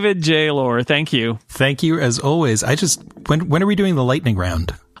 David J. Lohr, thank you. Thank you, as always. When are we doing the lightning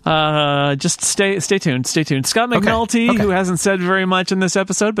round? Just stay tuned. Scott McNulty, who hasn't said very much in this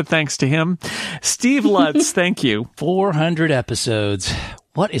episode, but thanks to him. Steve Lutz, thank you. 400 episodes.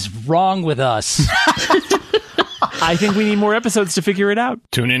 What is wrong with us? I think we need more episodes to figure it out.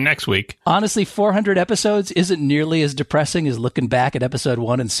 Tune in next week. Honestly, 400 episodes isn't nearly as depressing as looking back at episode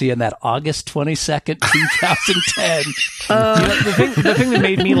 1 and seeing that August 22nd, 2010. The thing that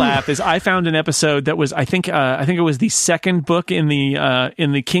made me laugh is I found an episode that was I think it was the second book in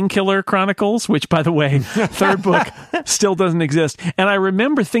the King Killer Chronicles, which, by the way, third book still doesn't exist. And I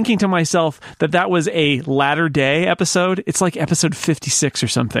remember thinking to myself that was a latter day episode. It's like episode 56 or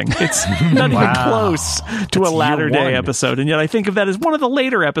something. It's not even close to a latter day episode, and yet I think of that as one of the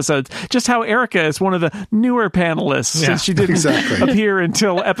later episodes. Just how Erica is one of the newer panelists, since she didn't appear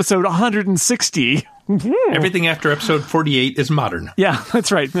until episode 160. Everything after episode 48 is modern. Yeah,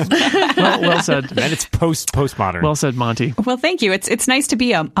 that's right. Well said. And it's postmodern. Well said, Monty. Well, thank you. It's nice to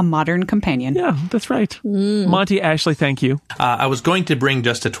be a modern companion. Yeah, that's right. Monty, Ashley, thank you. I was going to bring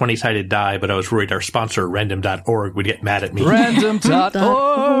just a 20-sided die, but I was worried our sponsor, random.org, would get mad at me.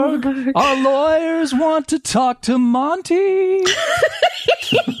 Random.org. Our lawyers want to talk to Monty.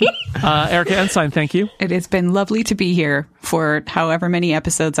 Erica Ensign, thank you. It has been lovely to be here for however many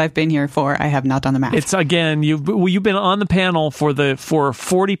episodes I've been here for. I have not done the math. It's again, you've been on the panel for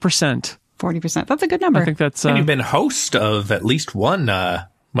 40%. 40%. That's a good number. I think that's. And you've been host of at least one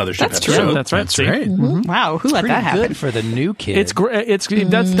Mothership that's episode. true. Yeah, that's right. That's right. Mm-hmm. Wow, who let that happen? Good for the new kid. It's great.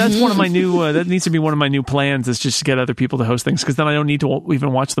 That's one of my new. That needs to be one of my new plans. Is just to get other people to host things, because then I don't need to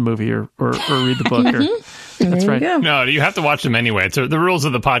even watch the movie or read the book. That's right. No, you have to watch them anyway. It's the rules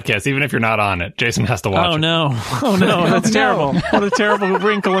of the podcast. Even if you're not on it, Jason has to watch it. Oh no! That's terrible. What a terrible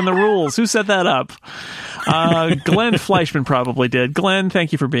wrinkle in the rules. Who set that up? Glenn Fleischman probably did. Glenn,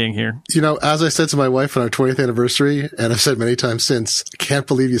 thank you for being here. As I said to my wife on our 20th anniversary, and I've said many times since, I can't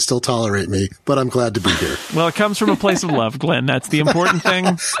believe you still tolerate me, but I'm glad to be here. Well, it comes from a place of love, Glenn. That's the important thing.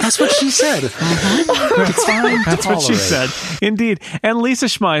 That's what she said. It's fine. That's what she said. Indeed. And Lisa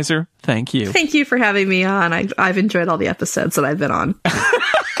Schmeiser, thank you. Thank you for having me on. I've enjoyed all the episodes that I've been on.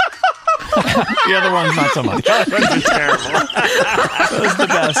 The other one's not so much. That was terrible. That was the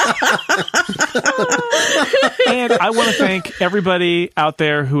best. And I want to thank everybody out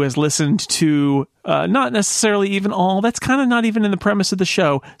there who has listened to not necessarily even all, that's kind of not even in the premise of the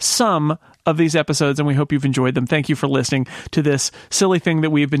show, some of these episodes, and we hope you've enjoyed them. Thank you for listening to this silly thing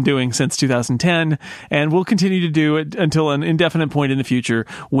that we've been doing since 2010, and we'll continue to do it until an indefinite point in the future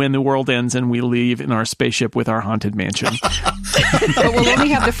when the world ends and we leave in our spaceship with our haunted mansion. But we'll only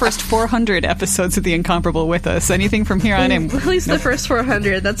have the first 400 episodes of The Incomparable with us. Anything from here on in. At least the first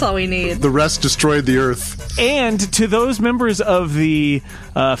 400. That's all we need. The rest destroyed the Earth. And to those members of the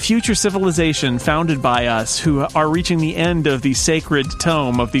future civilization founded by us who are reaching the end of the sacred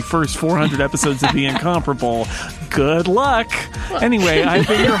tome of the first 400 episodes of The Incomparable, Good luck. Anyway, I've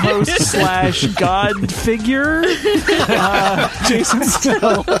been your host / God figure, Jason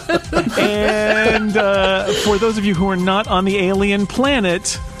Snell. And for those of you who are not on the alien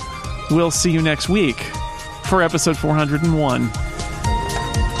planet, we'll see you next week for episode 401.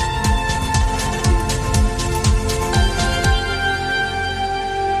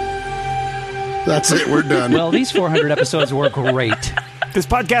 That's it. We're done. Well, these 400 episodes were great. This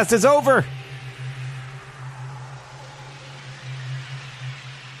podcast is over.